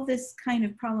all of this kind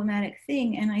of problematic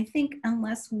thing. And I think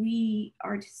unless we,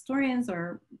 art historians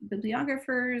or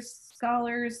bibliographers,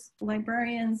 scholars,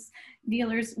 librarians,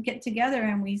 dealers, get together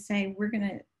and we say, we're going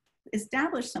to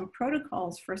establish some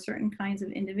protocols for certain kinds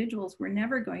of individuals, we're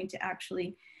never going to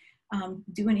actually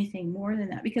do anything more than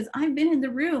that. Because I've been in the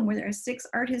room where there are 6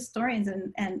 art historians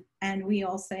and we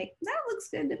all say, that looks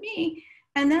good to me.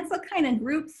 And that's the kind of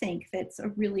groupthink that's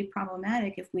really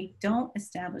problematic. If we don't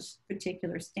establish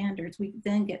particular standards, we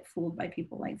then get fooled by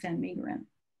people like Van Meegeren.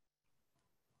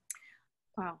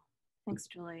 Wow, thanks,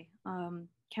 Julie.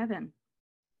 Kevin.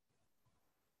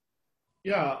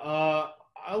 Yeah,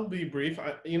 I'll be brief.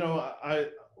 I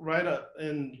write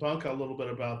in Bunk a little bit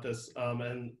about this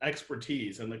and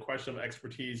expertise and the question of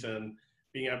expertise and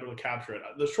being able to capture it.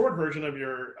 The short version of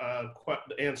your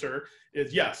answer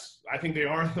is yes, I think they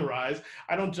are on the rise.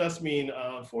 I don't just mean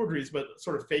forgeries, but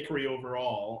sort of fakery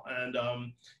overall. And,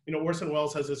 Orson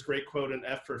Welles has this great quote in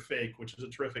F for Fake, which is a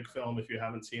terrific film. If you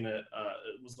haven't seen it,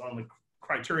 it was on the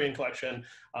Criterion Collection.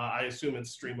 I assume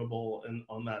it's streamable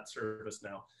on that service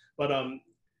now. But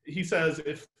he says,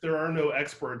 if there are no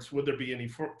experts, would there be any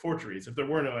forgeries? If there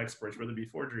were no experts, would there be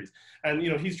forgeries? And,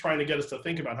 he's trying to get us to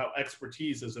think about how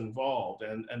expertise is involved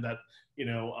and that,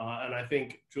 and I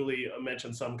think Julie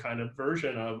mentioned some kind of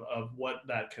version of what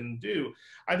that can do.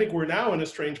 I think we're now in a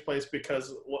strange place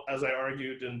because, as I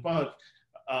argued in Bunk,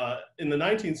 in the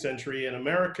 19th century, in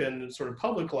American sort of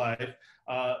public life,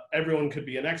 everyone could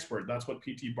be an expert. That's what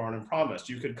P.T. Barnum promised.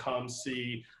 You could come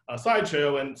see a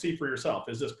sideshow and see for yourself,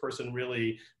 is this person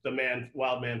really the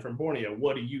wild man from Borneo?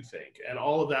 What do you think? And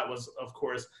all of that was, of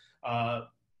course,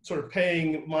 sort of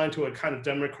paying mind to a kind of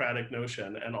democratic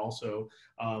notion and also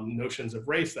notions of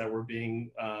race that were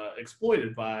being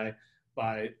exploited by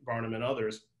Barnum and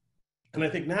others. And I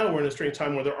think now we're in a strange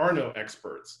time where there are no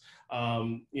experts.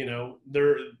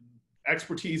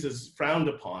 Expertise is frowned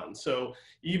upon. So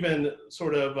even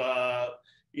sort of,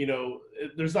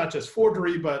 there's not just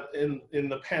forgery, but in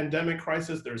the pandemic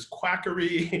crisis, there's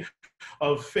quackery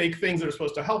of fake things that are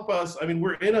supposed to help us. I mean,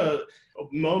 we're in a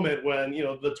moment when,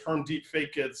 the term deep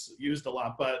fake gets used a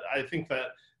lot, but I think that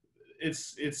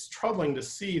it's troubling to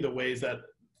see the ways that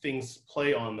things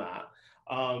play on that.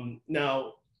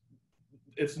 Now,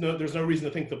 there's no reason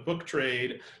to think the book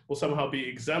trade will somehow be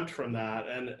exempt from that.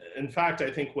 And in fact, I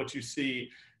think what you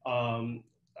see,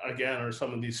 again, are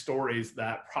some of these stories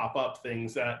that prop up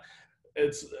things that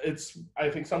it's I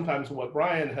think sometimes what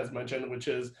Brian has mentioned, which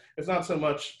is it's not so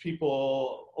much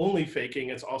people only faking,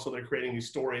 it's also they're creating these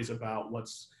stories about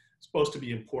what's supposed to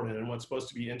be important and what's supposed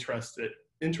to be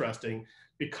interesting,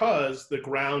 because the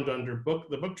ground under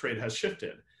the book trade has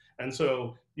shifted. And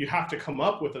so you have to come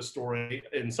up with a story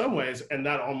in some ways, and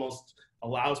that almost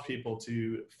allows people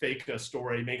to fake a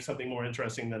story, make something more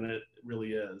interesting than it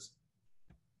really is.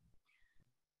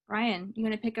 Brian, you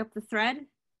want to pick up the thread?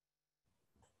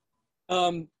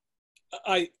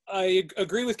 I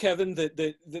agree with Kevin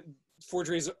that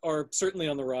forgeries are certainly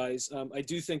on the rise. I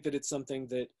do think that it's something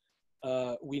that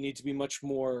we need to be much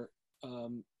more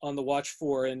on the watch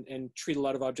for, and treat a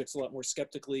lot of objects a lot more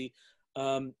skeptically.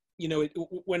 You know,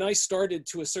 when I started,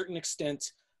 to a certain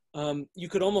extent, you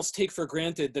could almost take for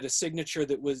granted that a signature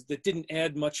that didn't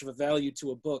add much of a value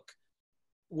to a book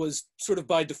was sort of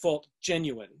by default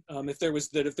genuine. If there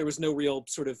was no real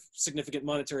sort of significant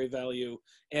monetary value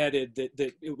added,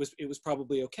 that it was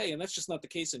probably okay, and that's just not the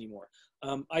case anymore.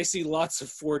 I see lots of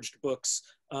forged books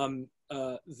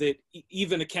that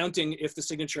even accounting if the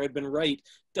signature had been right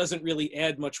doesn't really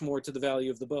add much more to the value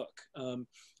of the book.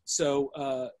 So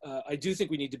I do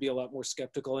think we need to be a lot more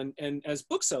skeptical, and as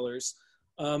booksellers,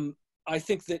 I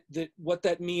think that what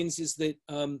that means is that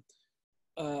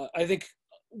I think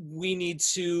we need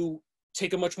to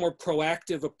take a much more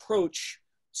proactive approach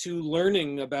to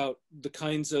learning about the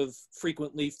kinds of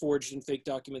frequently forged and fake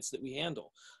documents that we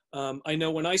handle. I know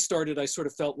when I started, I sort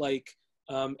of felt like,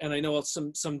 and I know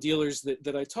some dealers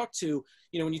that I talk to,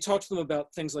 you know, when you talk to them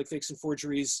about things like fakes and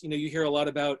forgeries, you know, you hear a lot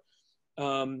about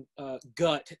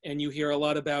gut, and you hear a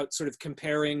lot about sort of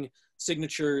comparing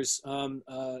signatures.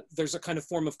 There's a kind of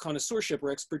form of connoisseurship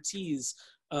or expertise,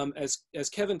 as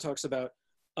Kevin talks about.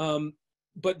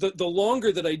 But the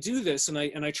longer that I do this, and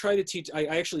I try to teach, I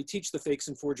actually teach the fakes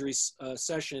and forgeries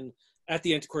session at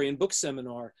the Antiquarian Book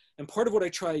Seminar. And part of what I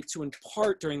try to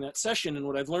impart during that session, and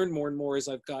what I've learned more and more as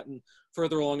I've gotten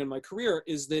further along in my career,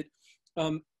 is that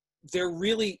there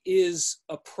really is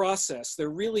a process. There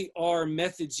really are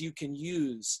methods you can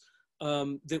use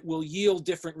that will yield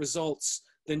different results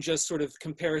than just sort of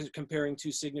comparing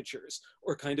two signatures,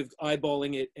 or kind of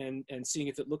eyeballing it and seeing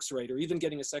if it looks right, or even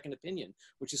getting a second opinion,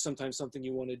 which is sometimes something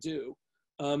you want to do.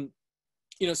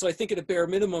 You know, so I think at a bare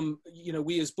minimum, you know,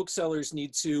 we as booksellers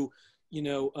need to, you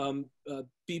know,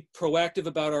 be proactive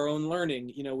about our own learning.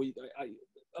 You know,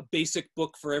 a basic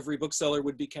book for every bookseller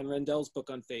would be Ken Rendell's book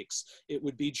on fakes. It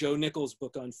would be Joe Nichols'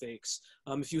 book on fakes.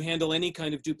 If you handle any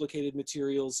kind of duplicated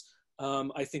materials,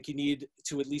 I think you need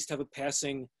to at least have a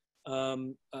passing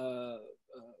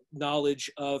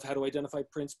knowledge of how to identify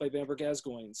prints by Bamberg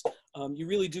Gascoignes. You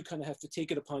really do kind of have to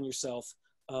take it upon yourself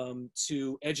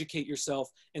to educate yourself,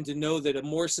 and to know that a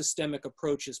more systemic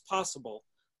approach is possible,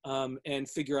 and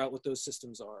figure out what those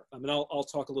systems are. And I'll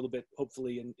talk a little bit,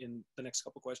 hopefully, in the next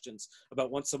couple questions about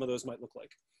what some of those might look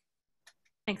like.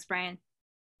 Thanks, Brian.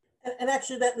 And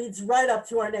actually that leads right up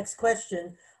to our next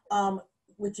question,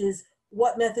 which is,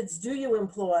 what methods do you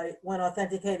employ when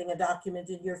authenticating a document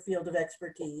in your field of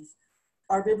expertise?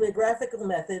 Are bibliographical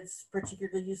methods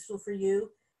particularly useful for you?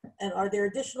 And are there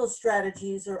additional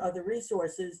strategies or other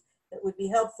resources that would be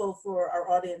helpful for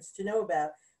our audience to know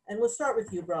about? And we'll start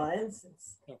with you, Brian.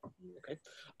 Okay.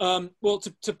 Well,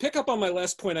 to pick up on my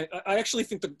last point, I actually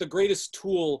think the greatest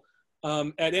tool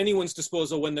at anyone's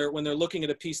disposal when they're looking at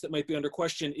a piece that might be under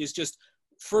question is just,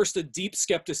 first, a deep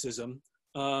skepticism,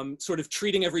 sort of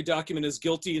treating every document as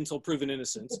guilty until proven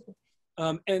innocent.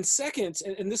 And second,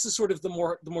 and this is sort of the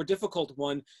more difficult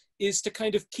one, is to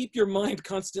kind of keep your mind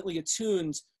constantly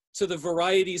attuned to the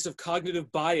varieties of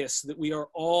cognitive bias that we are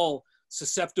all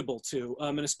susceptible to,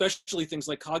 and especially things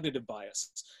like cognitive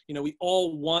bias. You know, we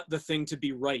all want the thing to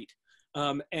be right.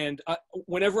 And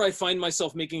whenever I find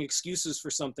myself making excuses for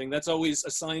something, that's always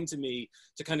a sign to me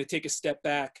to kind of take a step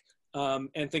back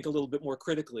and think a little bit more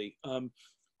critically.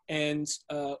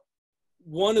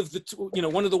 One of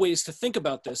the ways to think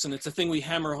about this, and it's a thing we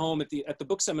hammer home at the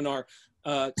book seminar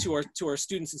to our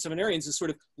students and seminarians, is sort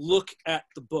of look at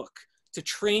the book, to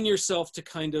train yourself to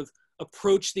kind of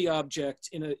approach the object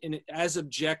in as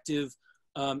objective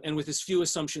and with as few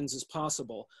assumptions as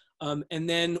possible, and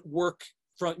then work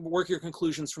your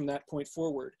conclusions from that point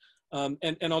forward. And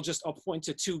I'll point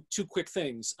to two quick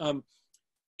things.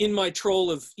 In my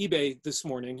troll of eBay this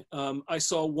morning, I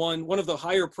saw one of the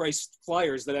higher priced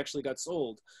flyers that actually got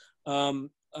sold.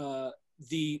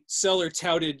 The seller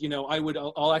touted, you know,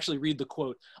 I'll actually read the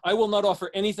quote: "I will not offer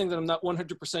anything that I'm not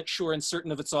 100% sure and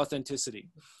certain of its authenticity."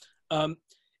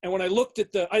 And when I looked at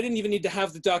I didn't even need to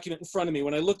have the document in front of me.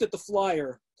 When I looked at the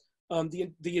flyer,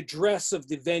 the address of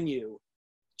the venue,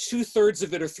 2/3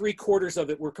 of it or 3/4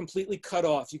 of it were completely cut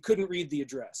off. You couldn't read the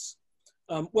address.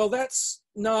 Well, that's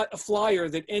not a flyer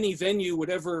that any venue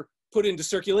would ever put into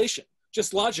circulation,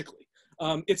 just logically.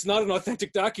 it's not an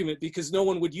authentic document because no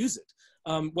one would use it.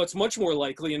 What's much more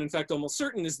likely, and in fact almost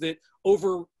certain, is that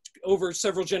over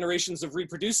several generations of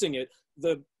reproducing it,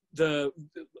 the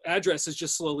address has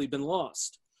just slowly been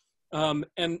lost.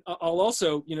 And I'll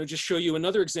also, just show you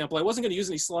another example. I wasn't going to use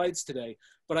any slides today,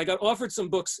 but I got offered some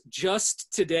books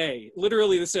just today,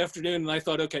 literally this afternoon, and I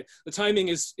thought, okay, the timing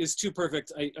is too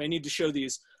perfect. I need to show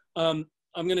these. I'm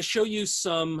going to show you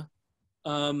some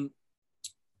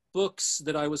books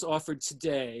that I was offered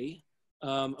today.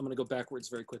 I'm going to go backwards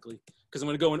very quickly because I'm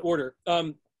going to go in order.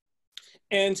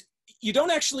 And you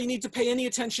don't actually need to pay any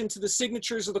attention to the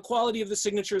signatures or the quality of the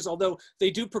signatures, although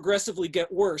they do progressively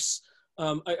get worse.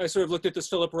 I sort of looked at this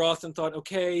Philip Roth and thought,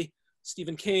 okay,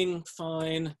 Stephen King,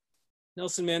 fine.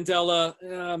 Nelson Mandela,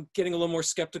 I'm getting a little more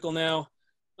skeptical now.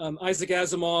 Isaac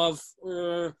Asimov,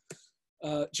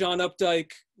 John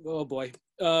Updike, oh boy.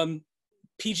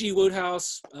 P.G.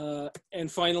 Wodehouse,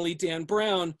 and finally Dan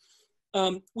Brown.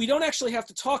 We don't actually have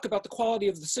to talk about the quality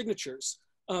of the signatures.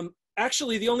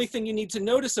 Actually, the only thing you need to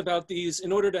notice about these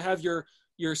in order to have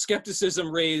your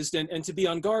skepticism raised and to be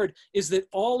on guard is that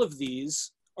all of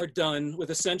these are done with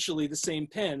essentially the same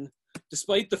pen,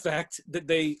 despite the fact that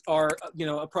they are,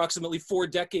 approximately 4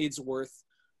 decades worth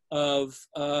of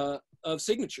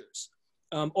signatures,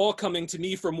 all coming to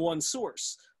me from one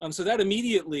source. So that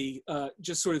immediately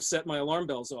just sort of set my alarm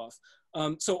bells off.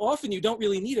 So often you don't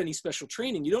really need any special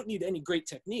training. You don't need any great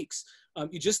techniques.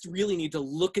 You just really need to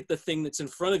look at the thing that's in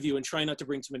front of you and try not to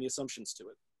bring too many assumptions to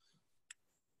it.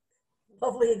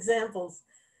 Lovely examples.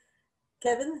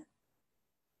 Kevin?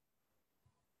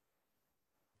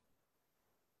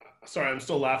 Sorry, I'm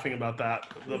still laughing about that.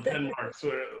 The pen marks,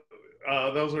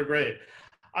 those were great.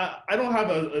 I don't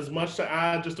have as much to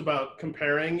add just about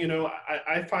comparing.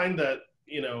 I find that,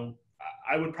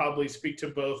 I would probably speak to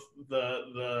both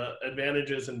the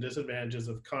advantages and disadvantages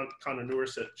of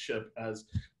connoisseurship, as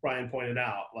Brian pointed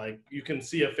out. Like, you can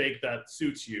see a fake that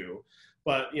suits you.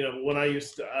 But, when I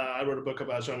wrote a book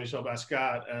about Jean-Michel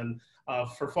Basquiat, and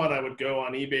for fun, I would go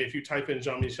on eBay. If you type in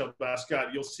Jean-Michel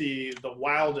Basquiat, you'll see the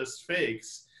wildest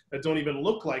fakes that don't even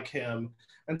look like him.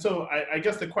 And so I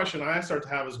guess the question I start to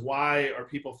have is, why are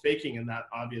people faking in that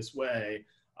obvious way?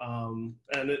 And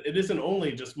it isn't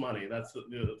only just money, that's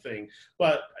the thing.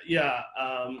 But yeah,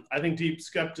 I think deep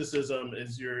skepticism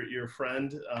is your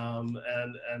friend.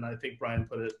 And I think Brian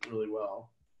put it really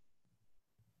well.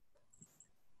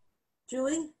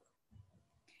 Julie?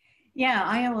 Yeah,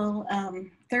 I will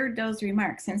third those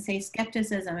remarks and say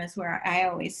skepticism is where I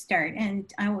always start. And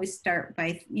I always start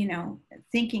by,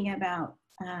 thinking about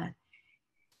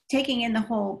taking in the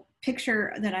whole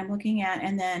picture that I'm looking at,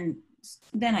 and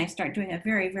then I start doing a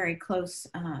very, very close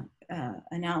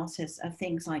analysis of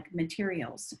things like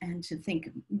materials, and to think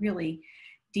really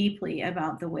deeply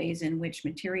about the ways in which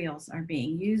materials are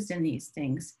being used in these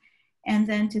things. And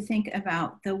then to think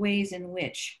about the ways in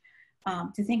which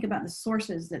to think about the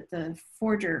sources that the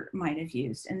forger might have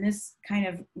used. And this kind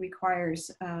of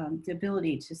requires the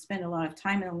ability to spend a lot of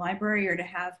time in the library, or to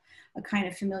have a kind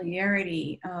of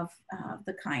familiarity of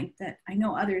the kind that I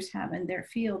know others have in their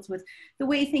fields with the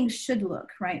way things should look,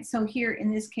 right? So here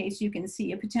in this case, you can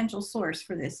see a potential source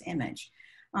for this image.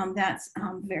 That's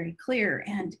very clear.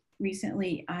 And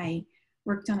recently I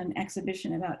worked on an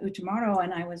exhibition about Utamaro,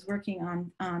 and I was working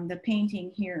on the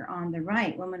painting here on the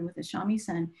right, Woman with a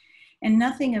Shamisen. And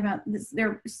nothing about this, there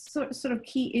are sort of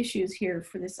key issues here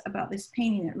for this, about this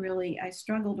painting that really I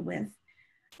struggled with.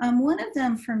 One of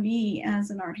them for me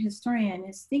as an art historian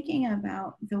is thinking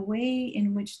about the way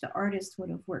in which the artist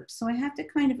would have worked. So I have to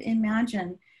kind of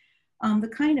imagine the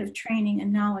kind of training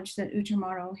and knowledge that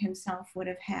Utamaro himself would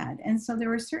have had. And so there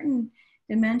were certain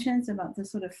dimensions about the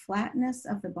sort of flatness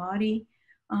of the body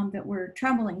that were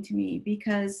troubling to me,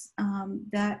 because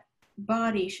that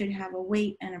body should have a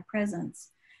weight and a presence.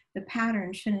 The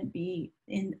pattern shouldn't be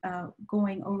in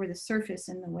going over the surface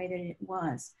in the way that it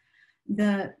was.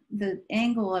 The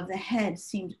angle of the head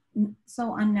seemed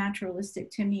so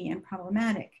unnaturalistic to me and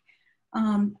problematic.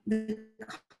 The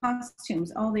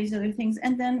costumes, all these other things.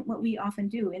 And then what we often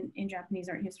do in Japanese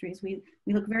art history is we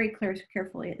look very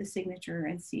carefully at the signature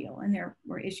and seal, and there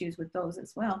were issues with those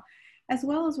as well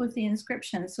as with the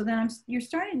inscription. So then you're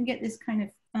starting to get this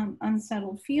kind of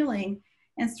unsettled feeling,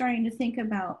 and starting to think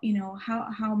about,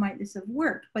 how might this have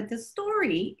worked? But the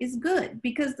story is good,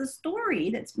 because the story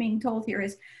that's being told here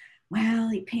is, well,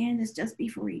 he painted this just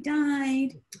before he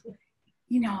died.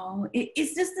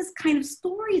 It's just this kind of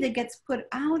story that gets put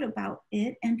out about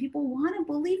it, and people want to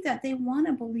believe that. They want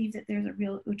to believe that there's a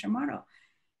real Utamaro.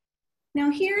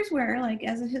 Now, here's where, like,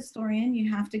 as a historian,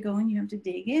 you have to go and you have to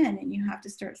dig in, and you have to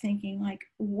start thinking, like,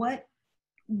 what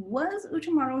was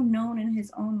Utamaro known in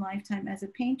his own lifetime as a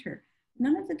painter?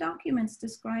 None of the documents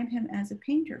describe him as a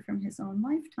painter from his own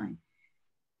lifetime.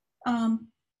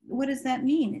 What does that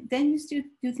mean? Then you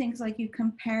do things like you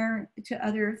compare to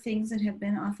other things that have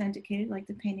been authenticated, like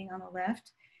the painting on the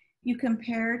left. You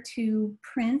compare to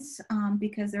prints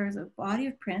because there is a body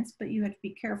of prints, but you have to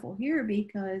be careful here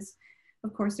because,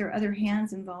 of course, there are other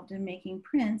hands involved in making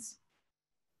prints.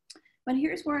 But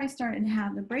here's where I started to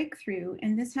have the breakthrough,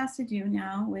 and this has to do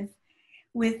now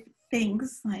with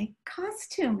things like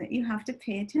costume that you have to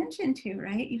pay attention to,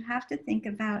 right? You have to think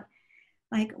about,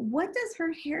 like, what does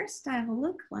her hairstyle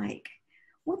look like?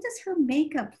 What does her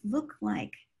makeup look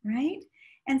like, right?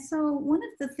 And so one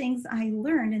of the things I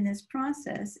learned in this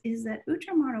process is that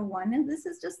Utamaro I, and this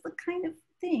is just the kind of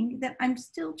thing that I'm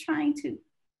still trying to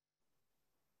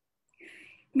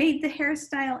made the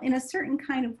hairstyle in a certain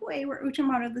kind of way, where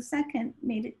Utamaro II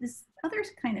made it this other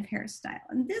kind of hairstyle.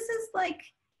 And this is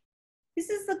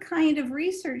the kind of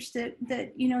research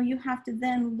that you know, you have to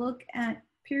then look at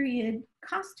period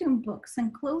costume books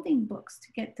and clothing books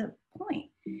to get the point.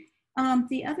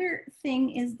 The other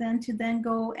thing is then to then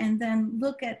go and then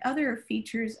look at other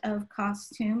features of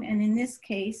costume, and in this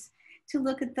case, to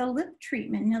look at the lip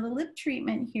treatment. Now the lip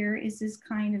treatment here is this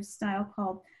kind of style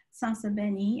called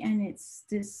sasabeni, and it's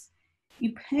this,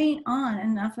 you paint on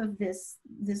enough of this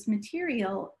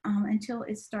material until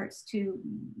it starts to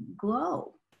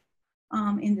glow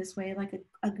in this way, like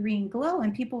a green glow.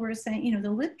 And people were saying, you know,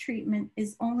 the lip treatment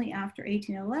is only after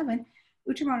 1811.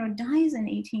 Utamaro dies in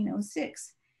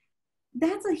 1806.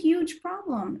 That's a huge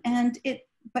problem.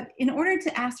 But in order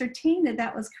to ascertain that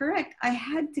that was correct, I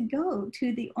had to go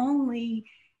to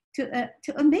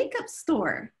a makeup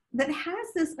store that has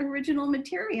this original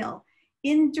material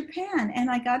in Japan.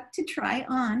 And I got to try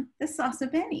on the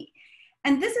sasabeni.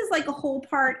 And this is like a whole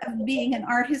part of being an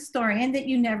art historian that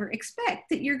you never expect,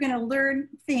 that you're going to learn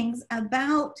things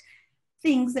about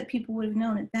things that people would have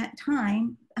known at that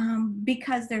time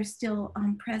because they're still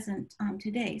present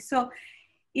today. So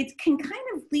it can kind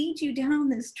of lead you down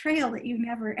this trail that you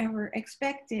never ever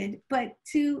expected, but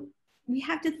we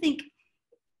have to think,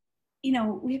 you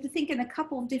know, we have to think in a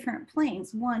couple of different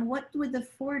planes. One, what would the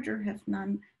forger have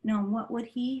known? What would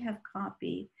he have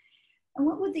copied? And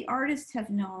what would the artist have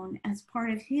known as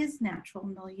part of his natural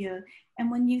milieu? And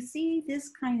when you see this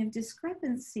kind of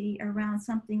discrepancy around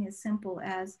something as simple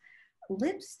as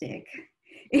lipstick,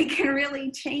 it can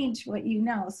really change what you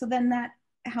know. So then that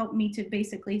helped me to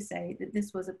basically say that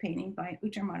this was a painting by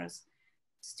Utamaro's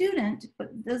student, but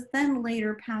this then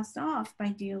later passed off by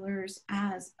dealers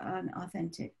as an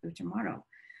authentic Utamaro.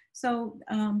 So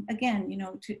again, you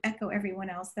know, to echo everyone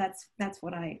else, that's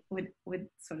what I would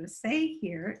sort of say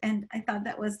here. And I thought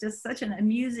that was just such an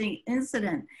amusing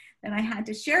incident that I had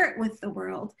to share it with the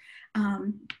world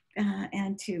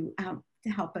and to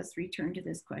help us return to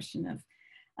this question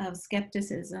of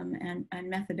skepticism and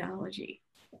methodology.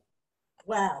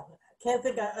 Wow, can't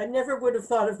think, I never would have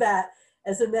thought of that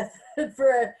as a method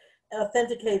for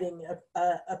authenticating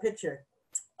a picture.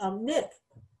 Nick,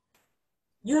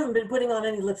 you haven't been putting on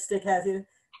any lipstick, have you?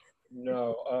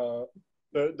 No,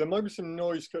 there might be some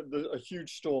noise. A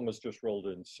huge storm has just rolled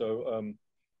in, so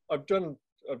I've done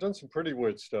some pretty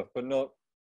weird stuff, but not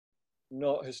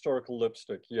historical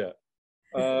lipstick yet.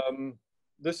 It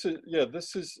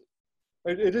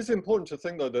is important to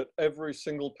think though that every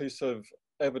single piece of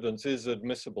evidence is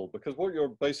admissible, because what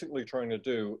you're basically trying to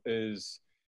do is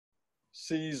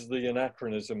seize the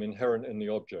anachronism inherent in the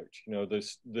object. You know,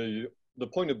 the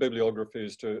point of bibliography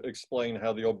is to explain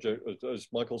how the object, as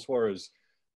Michael Suarez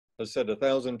has said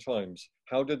 1,000 times,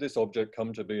 how did this object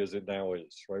come to be as it now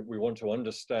is, right? We want to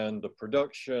understand the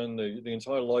production, the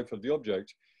entire life of the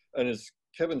object. And as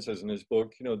Kevin says in his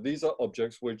book, you know, these are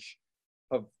objects which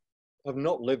have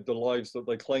not lived the lives that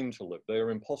they claim to live. They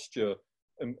are imposter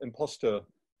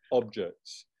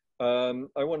objects. I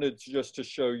wanted just to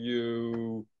show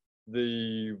you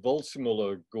the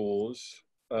Volsimula gauze,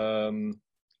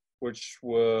 which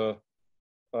were,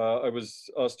 I was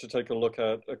asked to take a look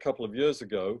at a couple of years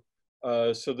ago.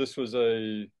 So this was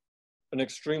an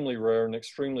extremely rare and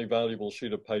extremely valuable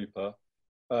sheet of paper.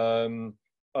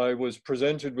 I was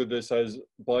presented with this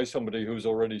by somebody who's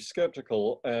already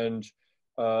skeptical, and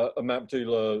a map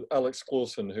dealer, Alex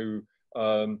Clausen, who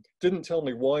didn't tell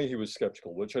me why he was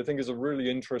skeptical, which I think is a really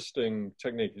interesting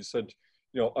technique. He said,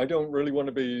 you know, I don't really want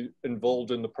to be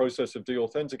involved in the process of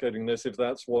de-authenticating this if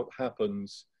that's what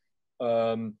happens.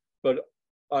 But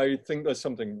I think there's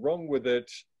something wrong with it.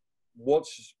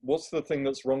 What's the thing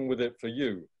that's wrong with it for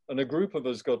you? And a group of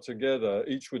us got together,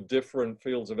 each with different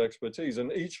fields of expertise,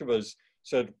 and each of us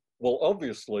said, well,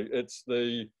 obviously it's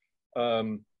the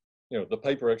you know, the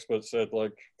paper expert said,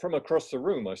 like, from across the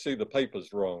room, I see the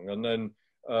paper's wrong. And then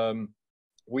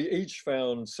we each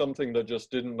found something that just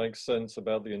didn't make sense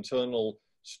about the internal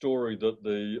story that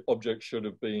the object should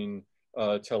have been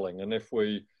telling. And if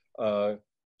we,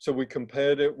 so we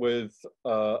compared it with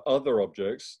other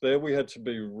objects. There we had to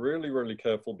be really, really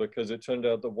careful, because it turned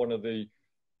out that one of the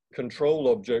control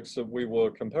objects that we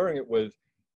were comparing it with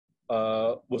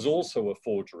was also a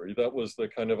forgery. That was the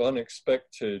kind of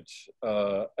unexpected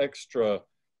extra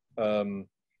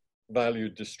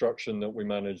valued destruction that we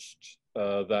managed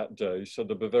that day. So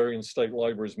the Bavarian State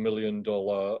Library's $1 million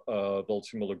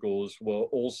Waldseemüller gauze were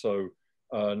also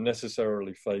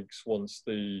necessarily fakes once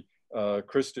the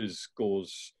Christie's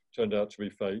gauze turned out to be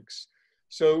fakes.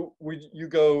 So you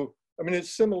go, I mean,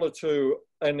 it's similar to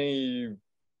any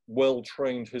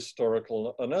well-trained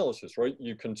historical analysis, right?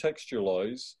 You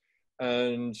contextualize,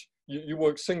 and you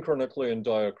work synchronically and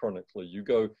diachronically. You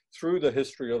go through the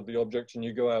history of the object and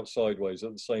you go out sideways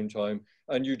at the same time,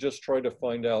 and you just try to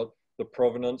find out the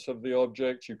provenance of the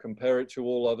object. You compare it to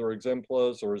all other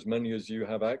exemplars, or as many as you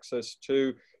have access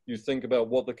to. You think about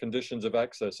what the conditions of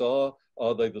access are.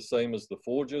 Are they the same as the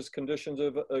forger's conditions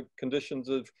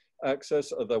of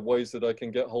access? Are there ways that I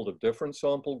can get hold of different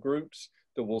sample groups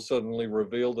that will suddenly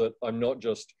reveal that I'm not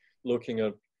just looking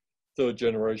at third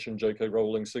generation J.K.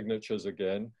 Rowling signatures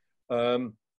again?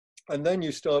 And then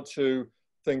you start to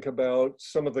think about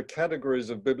some of the categories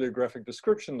of bibliographic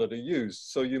description that are used.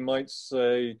 So you might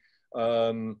say,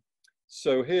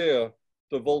 so here,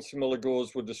 the Waldseemüller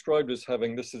gauze were described as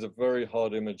having, this is a very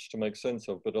hard image to make sense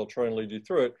of, but I'll try and lead you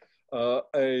through it,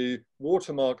 a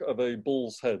watermark of a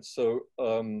bull's head. So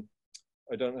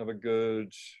I don't have a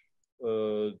good,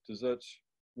 does that,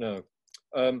 no.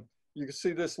 You can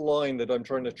see this line that I'm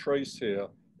trying to trace here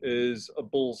is a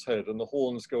bull's head, and the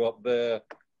horns go up there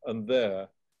and there.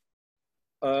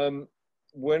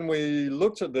 When we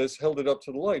looked at this, held it up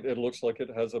to the light, it looks like it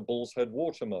has a bull's head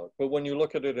watermark. But when you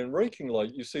look at it in raking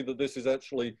light, you see that this is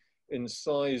actually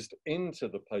incised into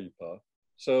the paper.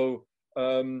 So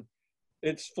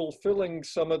it's fulfilling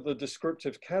some of the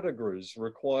descriptive categories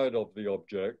required of the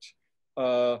object,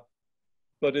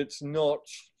 but it's not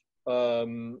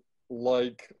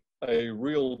like a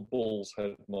real bull's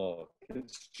head mark.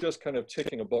 It's just kind of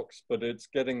ticking a box, but it's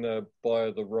getting there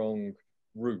via the wrong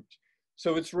route.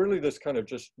 So it's really this kind of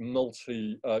just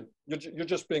you're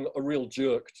just being a real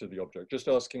jerk to the object, just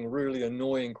asking really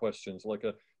annoying questions like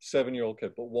a 7-year-old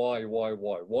kid, but why?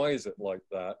 Why is it like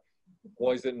that?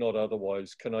 Why is it not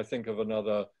otherwise? Can I think of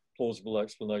another plausible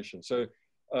explanation? So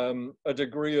a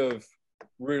degree of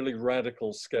really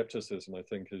radical skepticism, I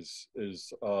think,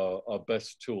 is our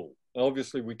best tool. Now,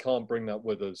 obviously, we can't bring that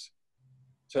with us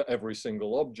to every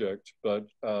single object, but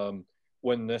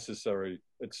when necessary,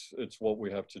 it's what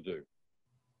we have to do.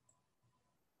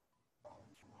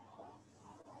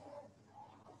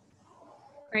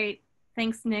 Great,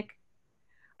 thanks, Nick.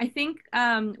 I think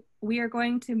we are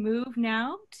going to move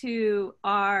now to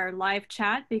our live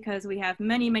chat, because we have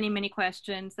many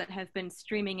questions that have been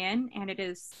streaming in, and it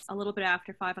is a little bit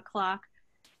after 5 o'clock.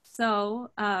 So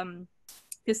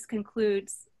this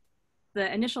concludes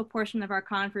the initial portion of our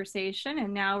conversation,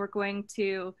 and now we're going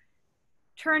to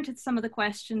turn to some of the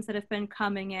questions that have been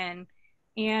coming in.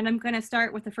 And I'm going to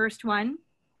start with the first one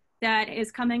that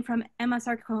is coming from Emma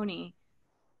Sarconi.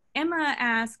 Emma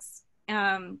asks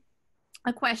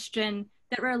a question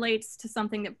that relates to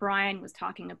something that Brian was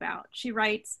talking about. She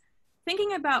writes,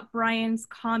 thinking about Brian's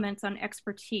comments on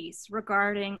expertise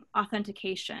regarding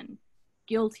authentication,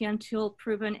 guilty until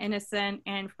proven innocent,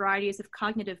 and varieties of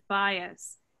cognitive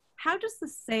bias, how does the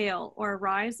sale or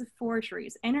rise of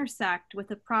forgeries intersect with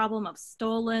the problem of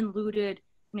stolen, looted,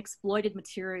 and exploited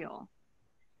material?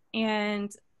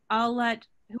 And I'll let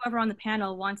whoever on the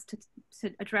panel wants to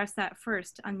address that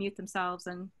first unmute themselves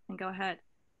and go ahead.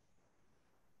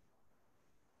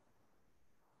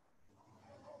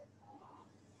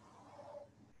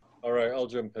 All right, I'll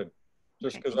jump in,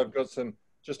 just because I've got some,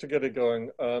 just to get it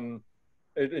going.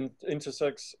 It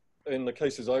intersects, in the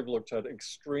cases I've looked at,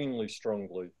 extremely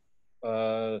strongly.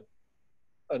 And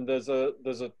there's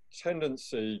a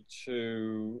tendency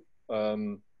to,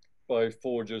 by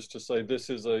forgers, to say this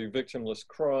is a victimless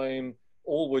crime.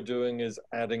 All we're doing is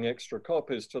adding extra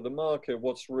copies to the market.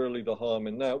 What's really the harm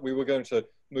in that? We were going to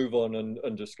move on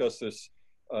and discuss this,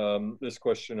 this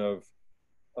question of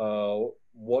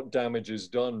what damage is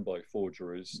done by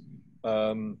forgeries.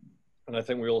 And I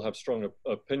think we all have strong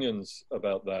opinions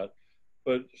about that.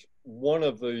 But one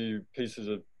of the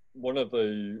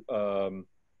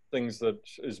things that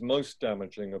is most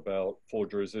damaging about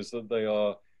forgeries is that they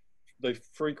are they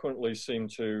frequently seem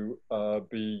to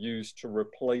be used to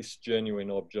replace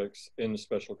genuine objects in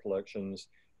special collections,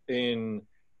 in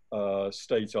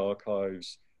state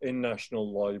archives, in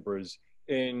national libraries,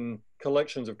 in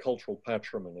collections of cultural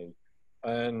patrimony.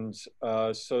 And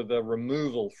so their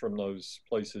removal from those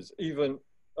places, even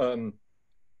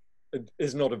it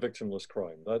is not a victimless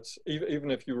crime. That's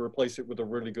even if you replace it with a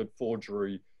really good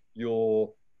forgery, you're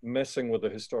messing with a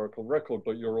historical record,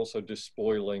 but you're also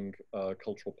despoiling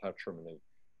cultural patrimony.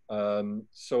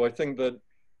 So I think that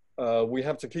we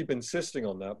have to keep insisting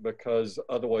on that, because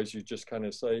otherwise you just kind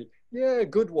of say, yeah,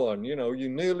 good one, you know, you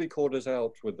nearly caught us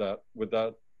out with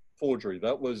that forgery.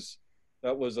 That was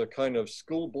a kind of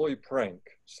schoolboy prank,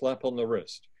 slap on the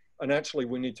wrist. And actually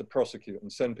we need to prosecute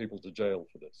and send people to jail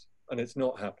for this. And it's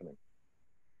not happening.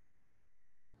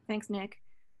 Thanks, Nick.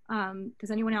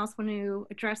 Does anyone else want to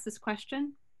address this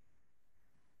question?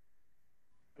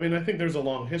 I mean, I think there's a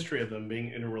long history of them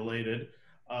being interrelated.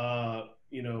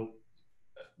 You know,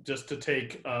 just to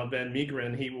take Van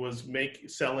Meegeren, he was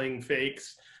selling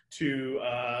fakes to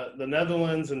the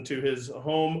Netherlands and to his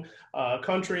home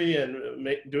country and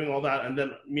doing all that. And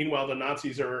then meanwhile, the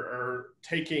Nazis are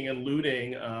taking and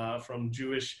looting from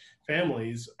Jewish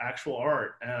families actual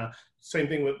art. Same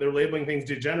thing with, they're labeling things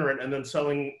degenerate and then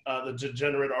selling the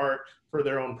degenerate art for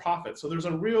their own profit. So there's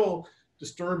a real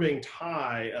disturbing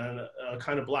tie and a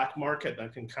kind of black market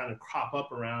that can kind of crop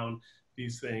up around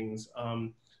these things.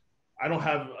 I don't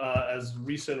have as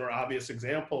recent or obvious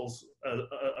examples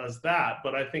as that,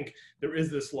 but I think there is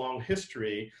this long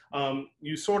history.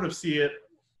 You sort of see it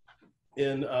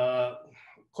in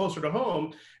closer to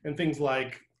home in things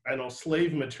like, I don't know,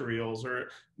 slave materials or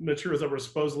materials that were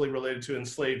supposedly related to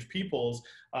enslaved peoples,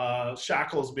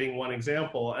 shackles being one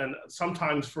example. And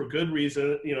sometimes for good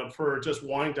reason, you know, for just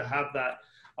wanting to have that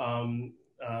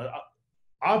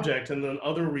object, and then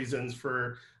other reasons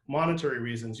for monetary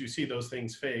reasons, you see those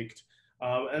things faked.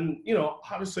 And, you know,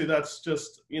 obviously that's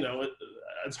just, you know,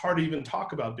 it's hard to even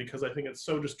talk about because I think it's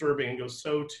so disturbing and goes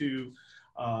so to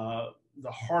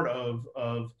the heart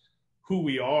of who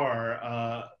we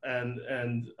are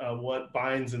and what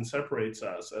binds and separates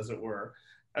us, as it were.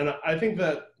 And I think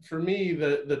that for me,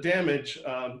 the damage,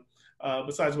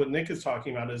 besides what Nick is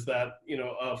talking about, is that, you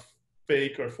know, a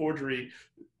fake or forgery,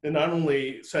 it not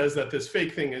only says that this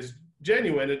fake thing is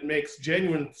genuine, it makes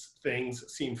genuine things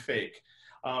seem fake.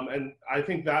 And I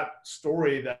think that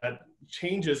story that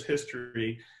changes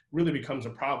history really becomes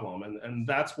a problem. And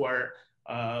that's where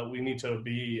we need to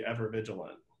be ever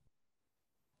vigilant.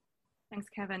 Thanks,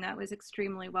 Kevin. That was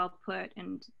extremely well put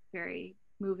and very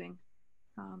moving,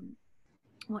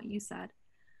 what you said.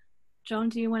 Joan,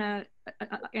 do you want to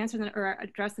answer or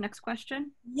address the next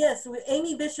question? Yes,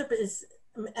 Amy Bishop is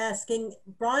asking,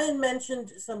 Brian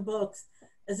mentioned some books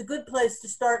as a good place to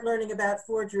start learning about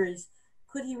forgeries.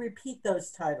 Could he repeat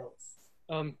those titles?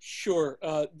 Sure.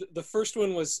 The first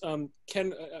one was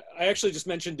Ken. I actually just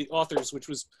mentioned the authors, which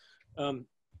was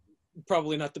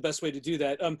probably not the best way to do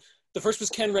that. The first was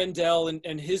Ken Rendell,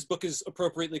 and his book is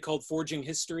appropriately called Forging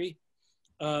History.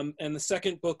 And the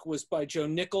second book was by Joe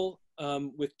Nickel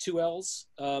with 2 L's.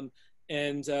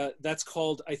 And that's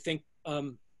called, I think,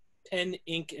 Pen,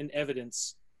 Ink, and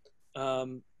Evidence.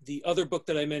 The other book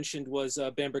that I mentioned was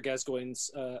Bamber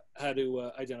Gascoigne's How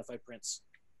to Identify Prints.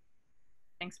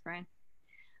 Thanks, Brian.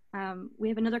 We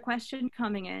have another question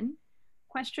coming in.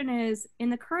 Question is, in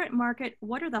the current market,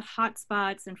 what are the hot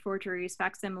spots in forgeries,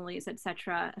 facsimiles,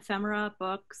 etc., ephemera,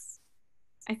 books?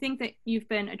 I think that you've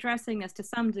been addressing this to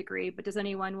some degree, but does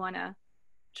anyone want to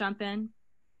jump in?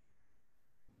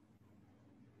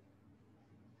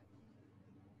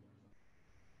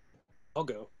 I'll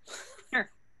go. Sure.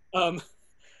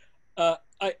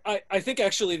 I think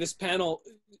actually this panel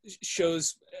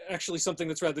shows actually something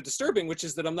that's rather disturbing, which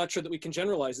is that I'm not sure that we can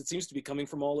generalize. It seems to be coming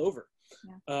from all over.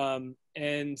 Yeah.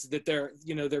 And that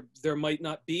there might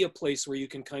not be a place where you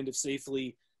can kind of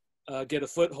safely get a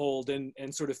foothold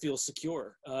and sort of feel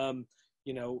secure. From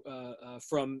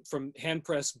hand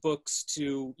press books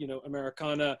to,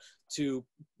 Americana, to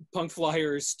punk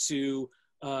flyers, to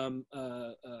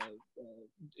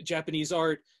Japanese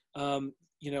art.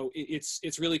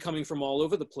 It's really coming from all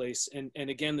over the place. And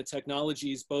again, the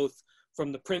technologies, both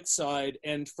from the print side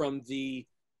and from the,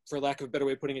 for lack of a better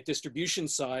way of putting it, distribution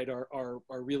side are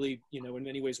really, in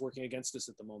many ways working against us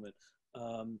at the moment.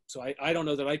 So I don't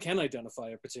know that I can identify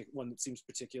a particular one that seems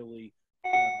particularly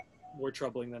more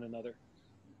troubling than another.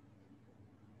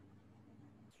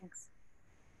 Thanks.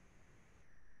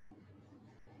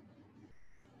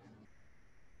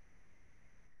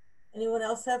 Anyone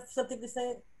else have something to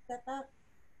say about that?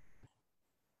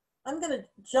 I'm going to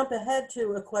jump ahead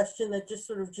to a question that just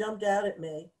sort of jumped out at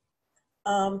me.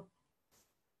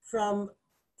 From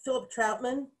Philip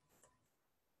Troutman.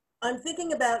 I'm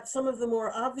thinking about some of the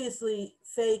more obviously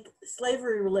fake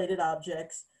slavery-related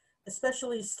objects,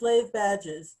 especially slave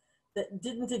badges that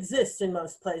didn't exist in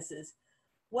most places.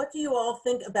 What do you all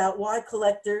think about why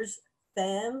collectors,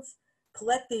 fans,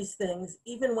 collect these things,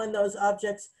 even when those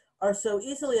objects are so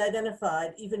easily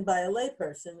identified, even by a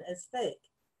layperson, as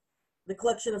fake? The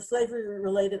collection of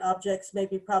slavery-related objects may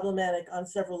be problematic on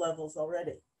several levels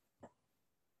already.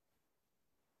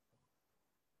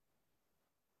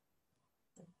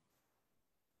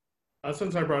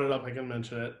 Since I brought it up, I can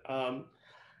mention it.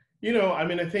 You know, I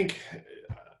mean, I think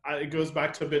it goes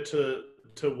back to a bit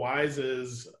to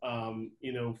Wise's,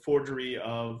 you know, forgery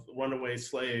of Runaway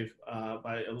Slave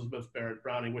by Elizabeth Barrett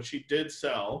Browning, which she did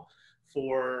sell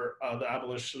for the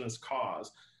abolitionist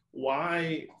cause.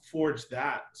 Why forge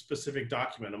that specific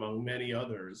document among many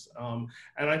others?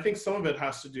 And I think some of it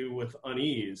has to do with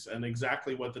unease and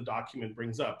exactly what the document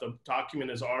brings up. The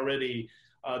document is already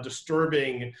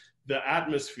disturbing the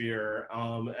atmosphere,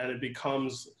 and it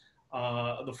becomes,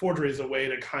 the forgery is a way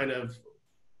to kind of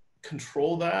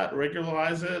control that,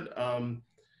 regularize it.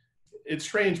 It's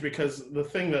strange because the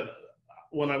thing that,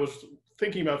 when I was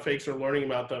thinking about fakes or learning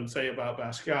about them, say about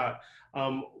Basquiat,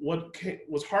 what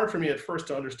was hard for me at first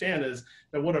to understand is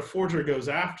that what a forger goes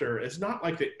after is not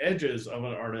like the edges of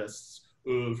an artist's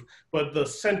oeuvre, but the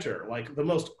center, like the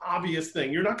most obvious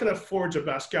thing. You're not going to forge a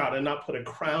Basquiat and not put a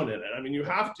crown in it. I mean, you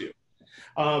have to.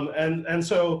 And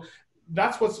so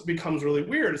that's what becomes really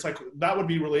weird. It's like, that would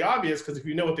be really obvious because if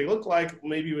you know what they look like,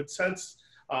 maybe you would sense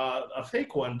a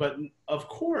fake one. But of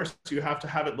course, you have to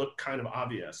have it look kind of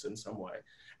obvious in some way.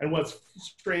 And what's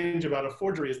strange about a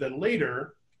forgery is then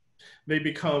later, they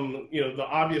become, you know, the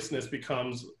obviousness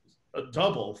becomes a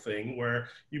double thing where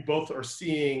you both are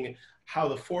seeing how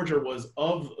the forger was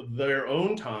of their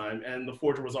own time and the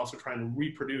forger was also trying to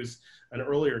reproduce an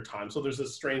earlier time. So there's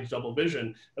this strange double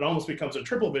vision. It almost becomes a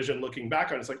triple vision looking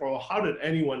back on it. It's like, well, how did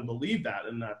anyone believe that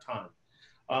in that time?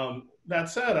 That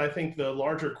said, I think the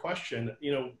larger question,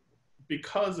 you know,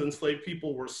 because enslaved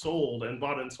people were sold and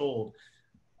bought and sold,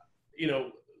 you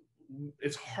know,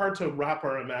 it's hard to wrap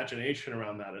our imagination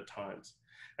around that at times.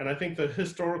 And I think the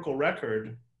historical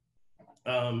record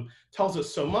tells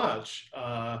us so much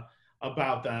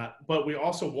about that, but we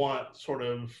also want sort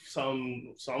of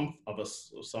some of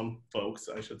us, some folks,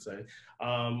 I should say,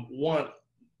 want,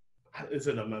 is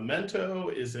it a memento?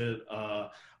 Is it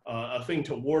a thing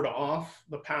to ward off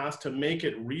the past, to make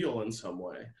it real in some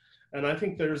way? And I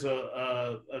think there's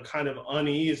a kind of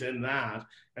unease in that,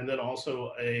 and then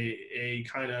also a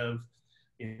kind of,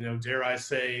 you know, dare I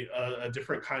say, a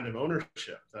different kind of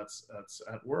ownership that's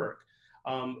at work.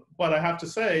 But I have to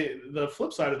say, the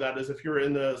flip side of that is if you're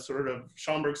in the sort of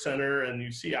Schomburg Center and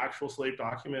you see actual slave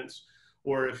documents,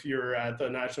 or if you're at the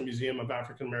National Museum of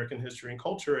African American History and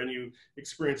Culture and you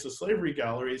experience the slavery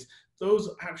galleries, those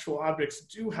actual objects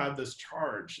do have this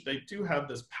charge. They do have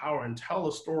this power and tell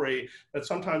a story that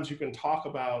sometimes you can talk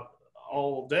about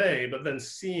all day, but then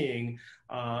seeing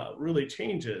really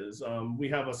changes. We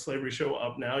have a slavery show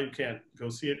up now. You can't go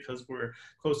see it because we're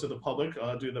close to the public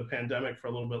due to the pandemic for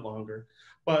a little bit longer.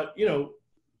 But, you know,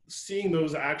 seeing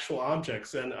those actual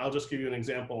objects, and I'll just give you an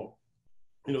example.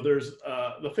 You know, there's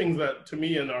the things that, to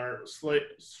me, in our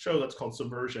show that's called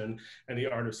Subversion and the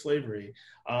Art of Slavery,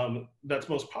 that's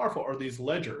most powerful are these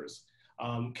ledgers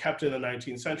kept in the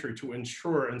 19th century to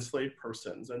insure enslaved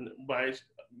persons. And by,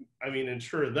 I mean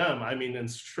insure them, I mean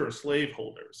insure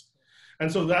slaveholders.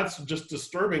 And so that's just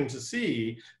disturbing to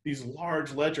see these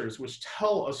large ledgers which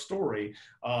tell a story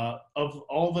of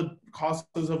all the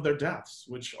causes of their deaths,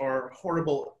 which are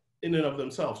horrible in and of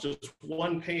themselves. Just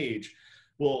one page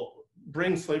will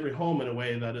bring slavery home in a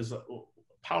way that is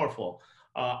powerful.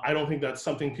 I don't think that's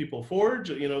something people forge.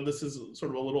 You know, this is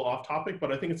sort of a little off topic,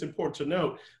 but I think it's important to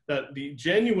note that the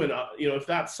genuine, you know, if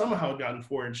that somehow had gotten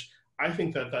forged, I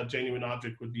think that that genuine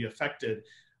object would be affected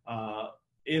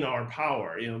in our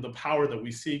power. You know, the power that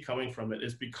we see coming from it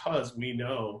is because we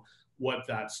know what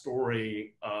that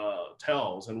story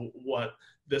tells, and what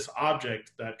this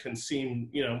object that can seem,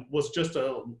 you know, was just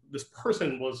this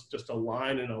person was just a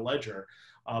line in a ledger,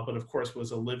 but of course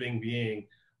was a living being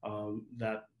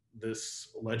that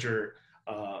this ledger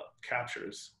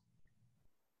captures.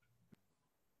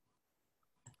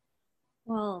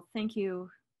 Well, thank you,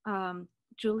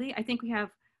 Julie. I think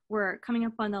we're coming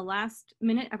up on the last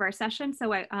minute of our session.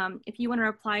 So if you want to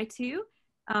reply to,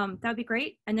 that'd be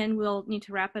great. And then we'll need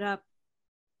to wrap it up.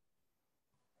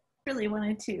 Really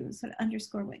wanted to sort of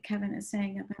underscore what Kevin is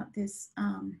saying about this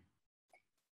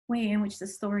way in which the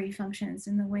story functions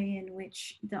and the way in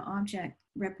which the object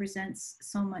represents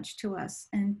so much to us.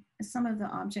 And some of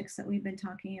the objects that we've been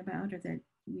talking about or that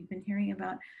we've been hearing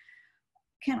about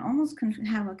can almost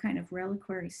have a kind of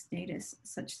reliquary status,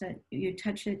 such that you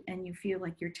touch it and you feel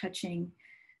like you're touching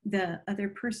the other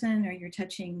person, or you're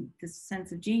touching the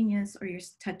sense of genius, or you're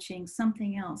touching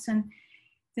something else. And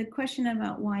the question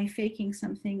about why faking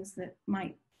some things that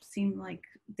might seem like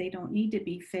they don't need to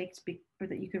be faked, or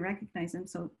that you can recognize them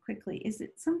so quickly, is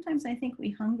that sometimes I think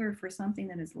we hunger for something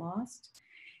that is lost,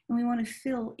 and we want to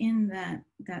fill in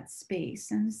that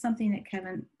space. And it's something that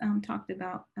Kevin talked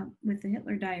about with the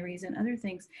Hitler diaries and other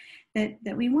things,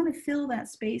 that we want to fill that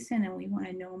space in, and we want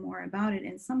to know more about it.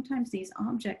 And sometimes these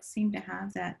objects seem to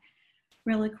have that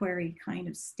reliquary kind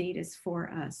of status for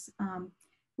us.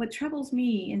 What troubles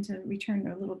me, and to return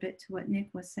a little bit to what Nick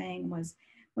was saying, was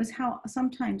how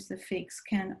sometimes the fakes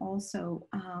can also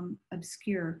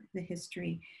obscure the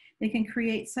history. They can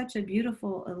create such a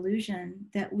beautiful illusion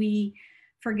that we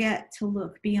forget to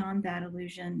look beyond that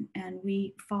illusion, and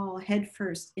we fall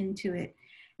headfirst into it,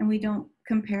 and we don't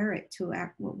compare it to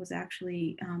what was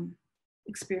actually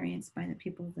experienced by the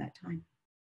people of that time.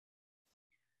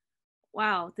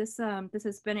 Wow, this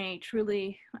has been a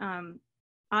truly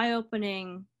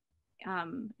eye-opening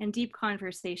and deep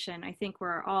conversation. I think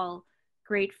we're all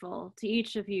grateful to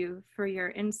each of you for your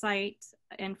insight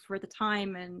and for the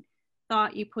time and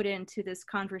thought you put into this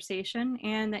conversation,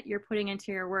 and that you're putting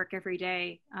into your work every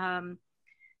day.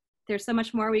 There's so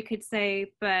much more we could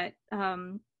say, but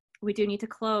we do need to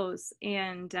close.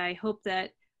 And I hope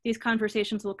that these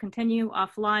conversations will continue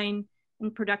offline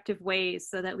in productive ways,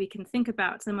 so that we can think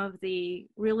about some of the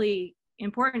really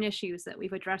important issues that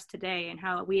we've addressed today, and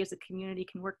how we as a community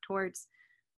can work towards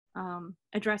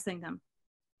addressing them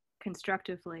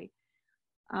constructively.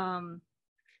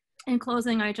 In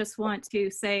closing, I just want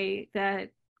to say that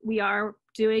we are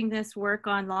doing this work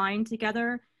online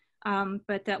together,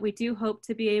 but that we do hope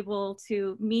to be able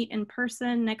to meet in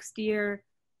person next year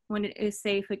when it is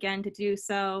safe again to do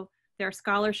so. There are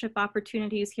scholarship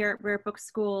opportunities here at Rare Book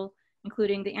School,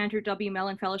 including the Andrew W.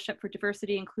 Mellon Fellowship for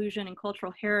Diversity, Inclusion, and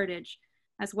Cultural Heritage,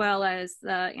 as well as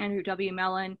the Andrew W.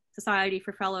 Mellon Society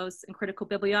for Fellows in Critical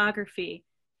Bibliography.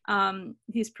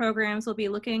 These programs will be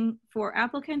looking for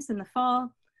applicants in the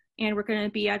fall, and we're going to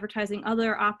be advertising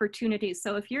other opportunities.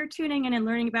 So if you're tuning in and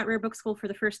learning about Rare Book School for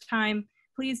the first time,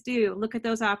 please do look at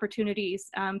those opportunities,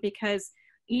 because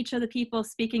each of the people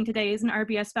speaking today is an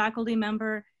RBS faculty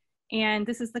member, and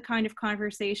this is the kind of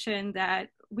conversation that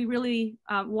we really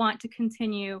want to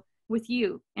continue with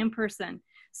you in person.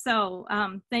 So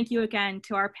thank you again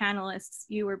to our panelists.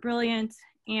 You were brilliant,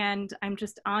 and I'm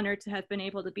just honored to have been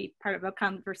able to be part of a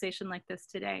conversation like this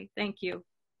today. Thank you.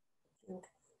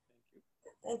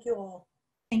 Thank you all.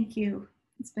 Thank you.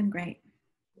 It's been great.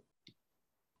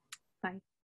 Bye.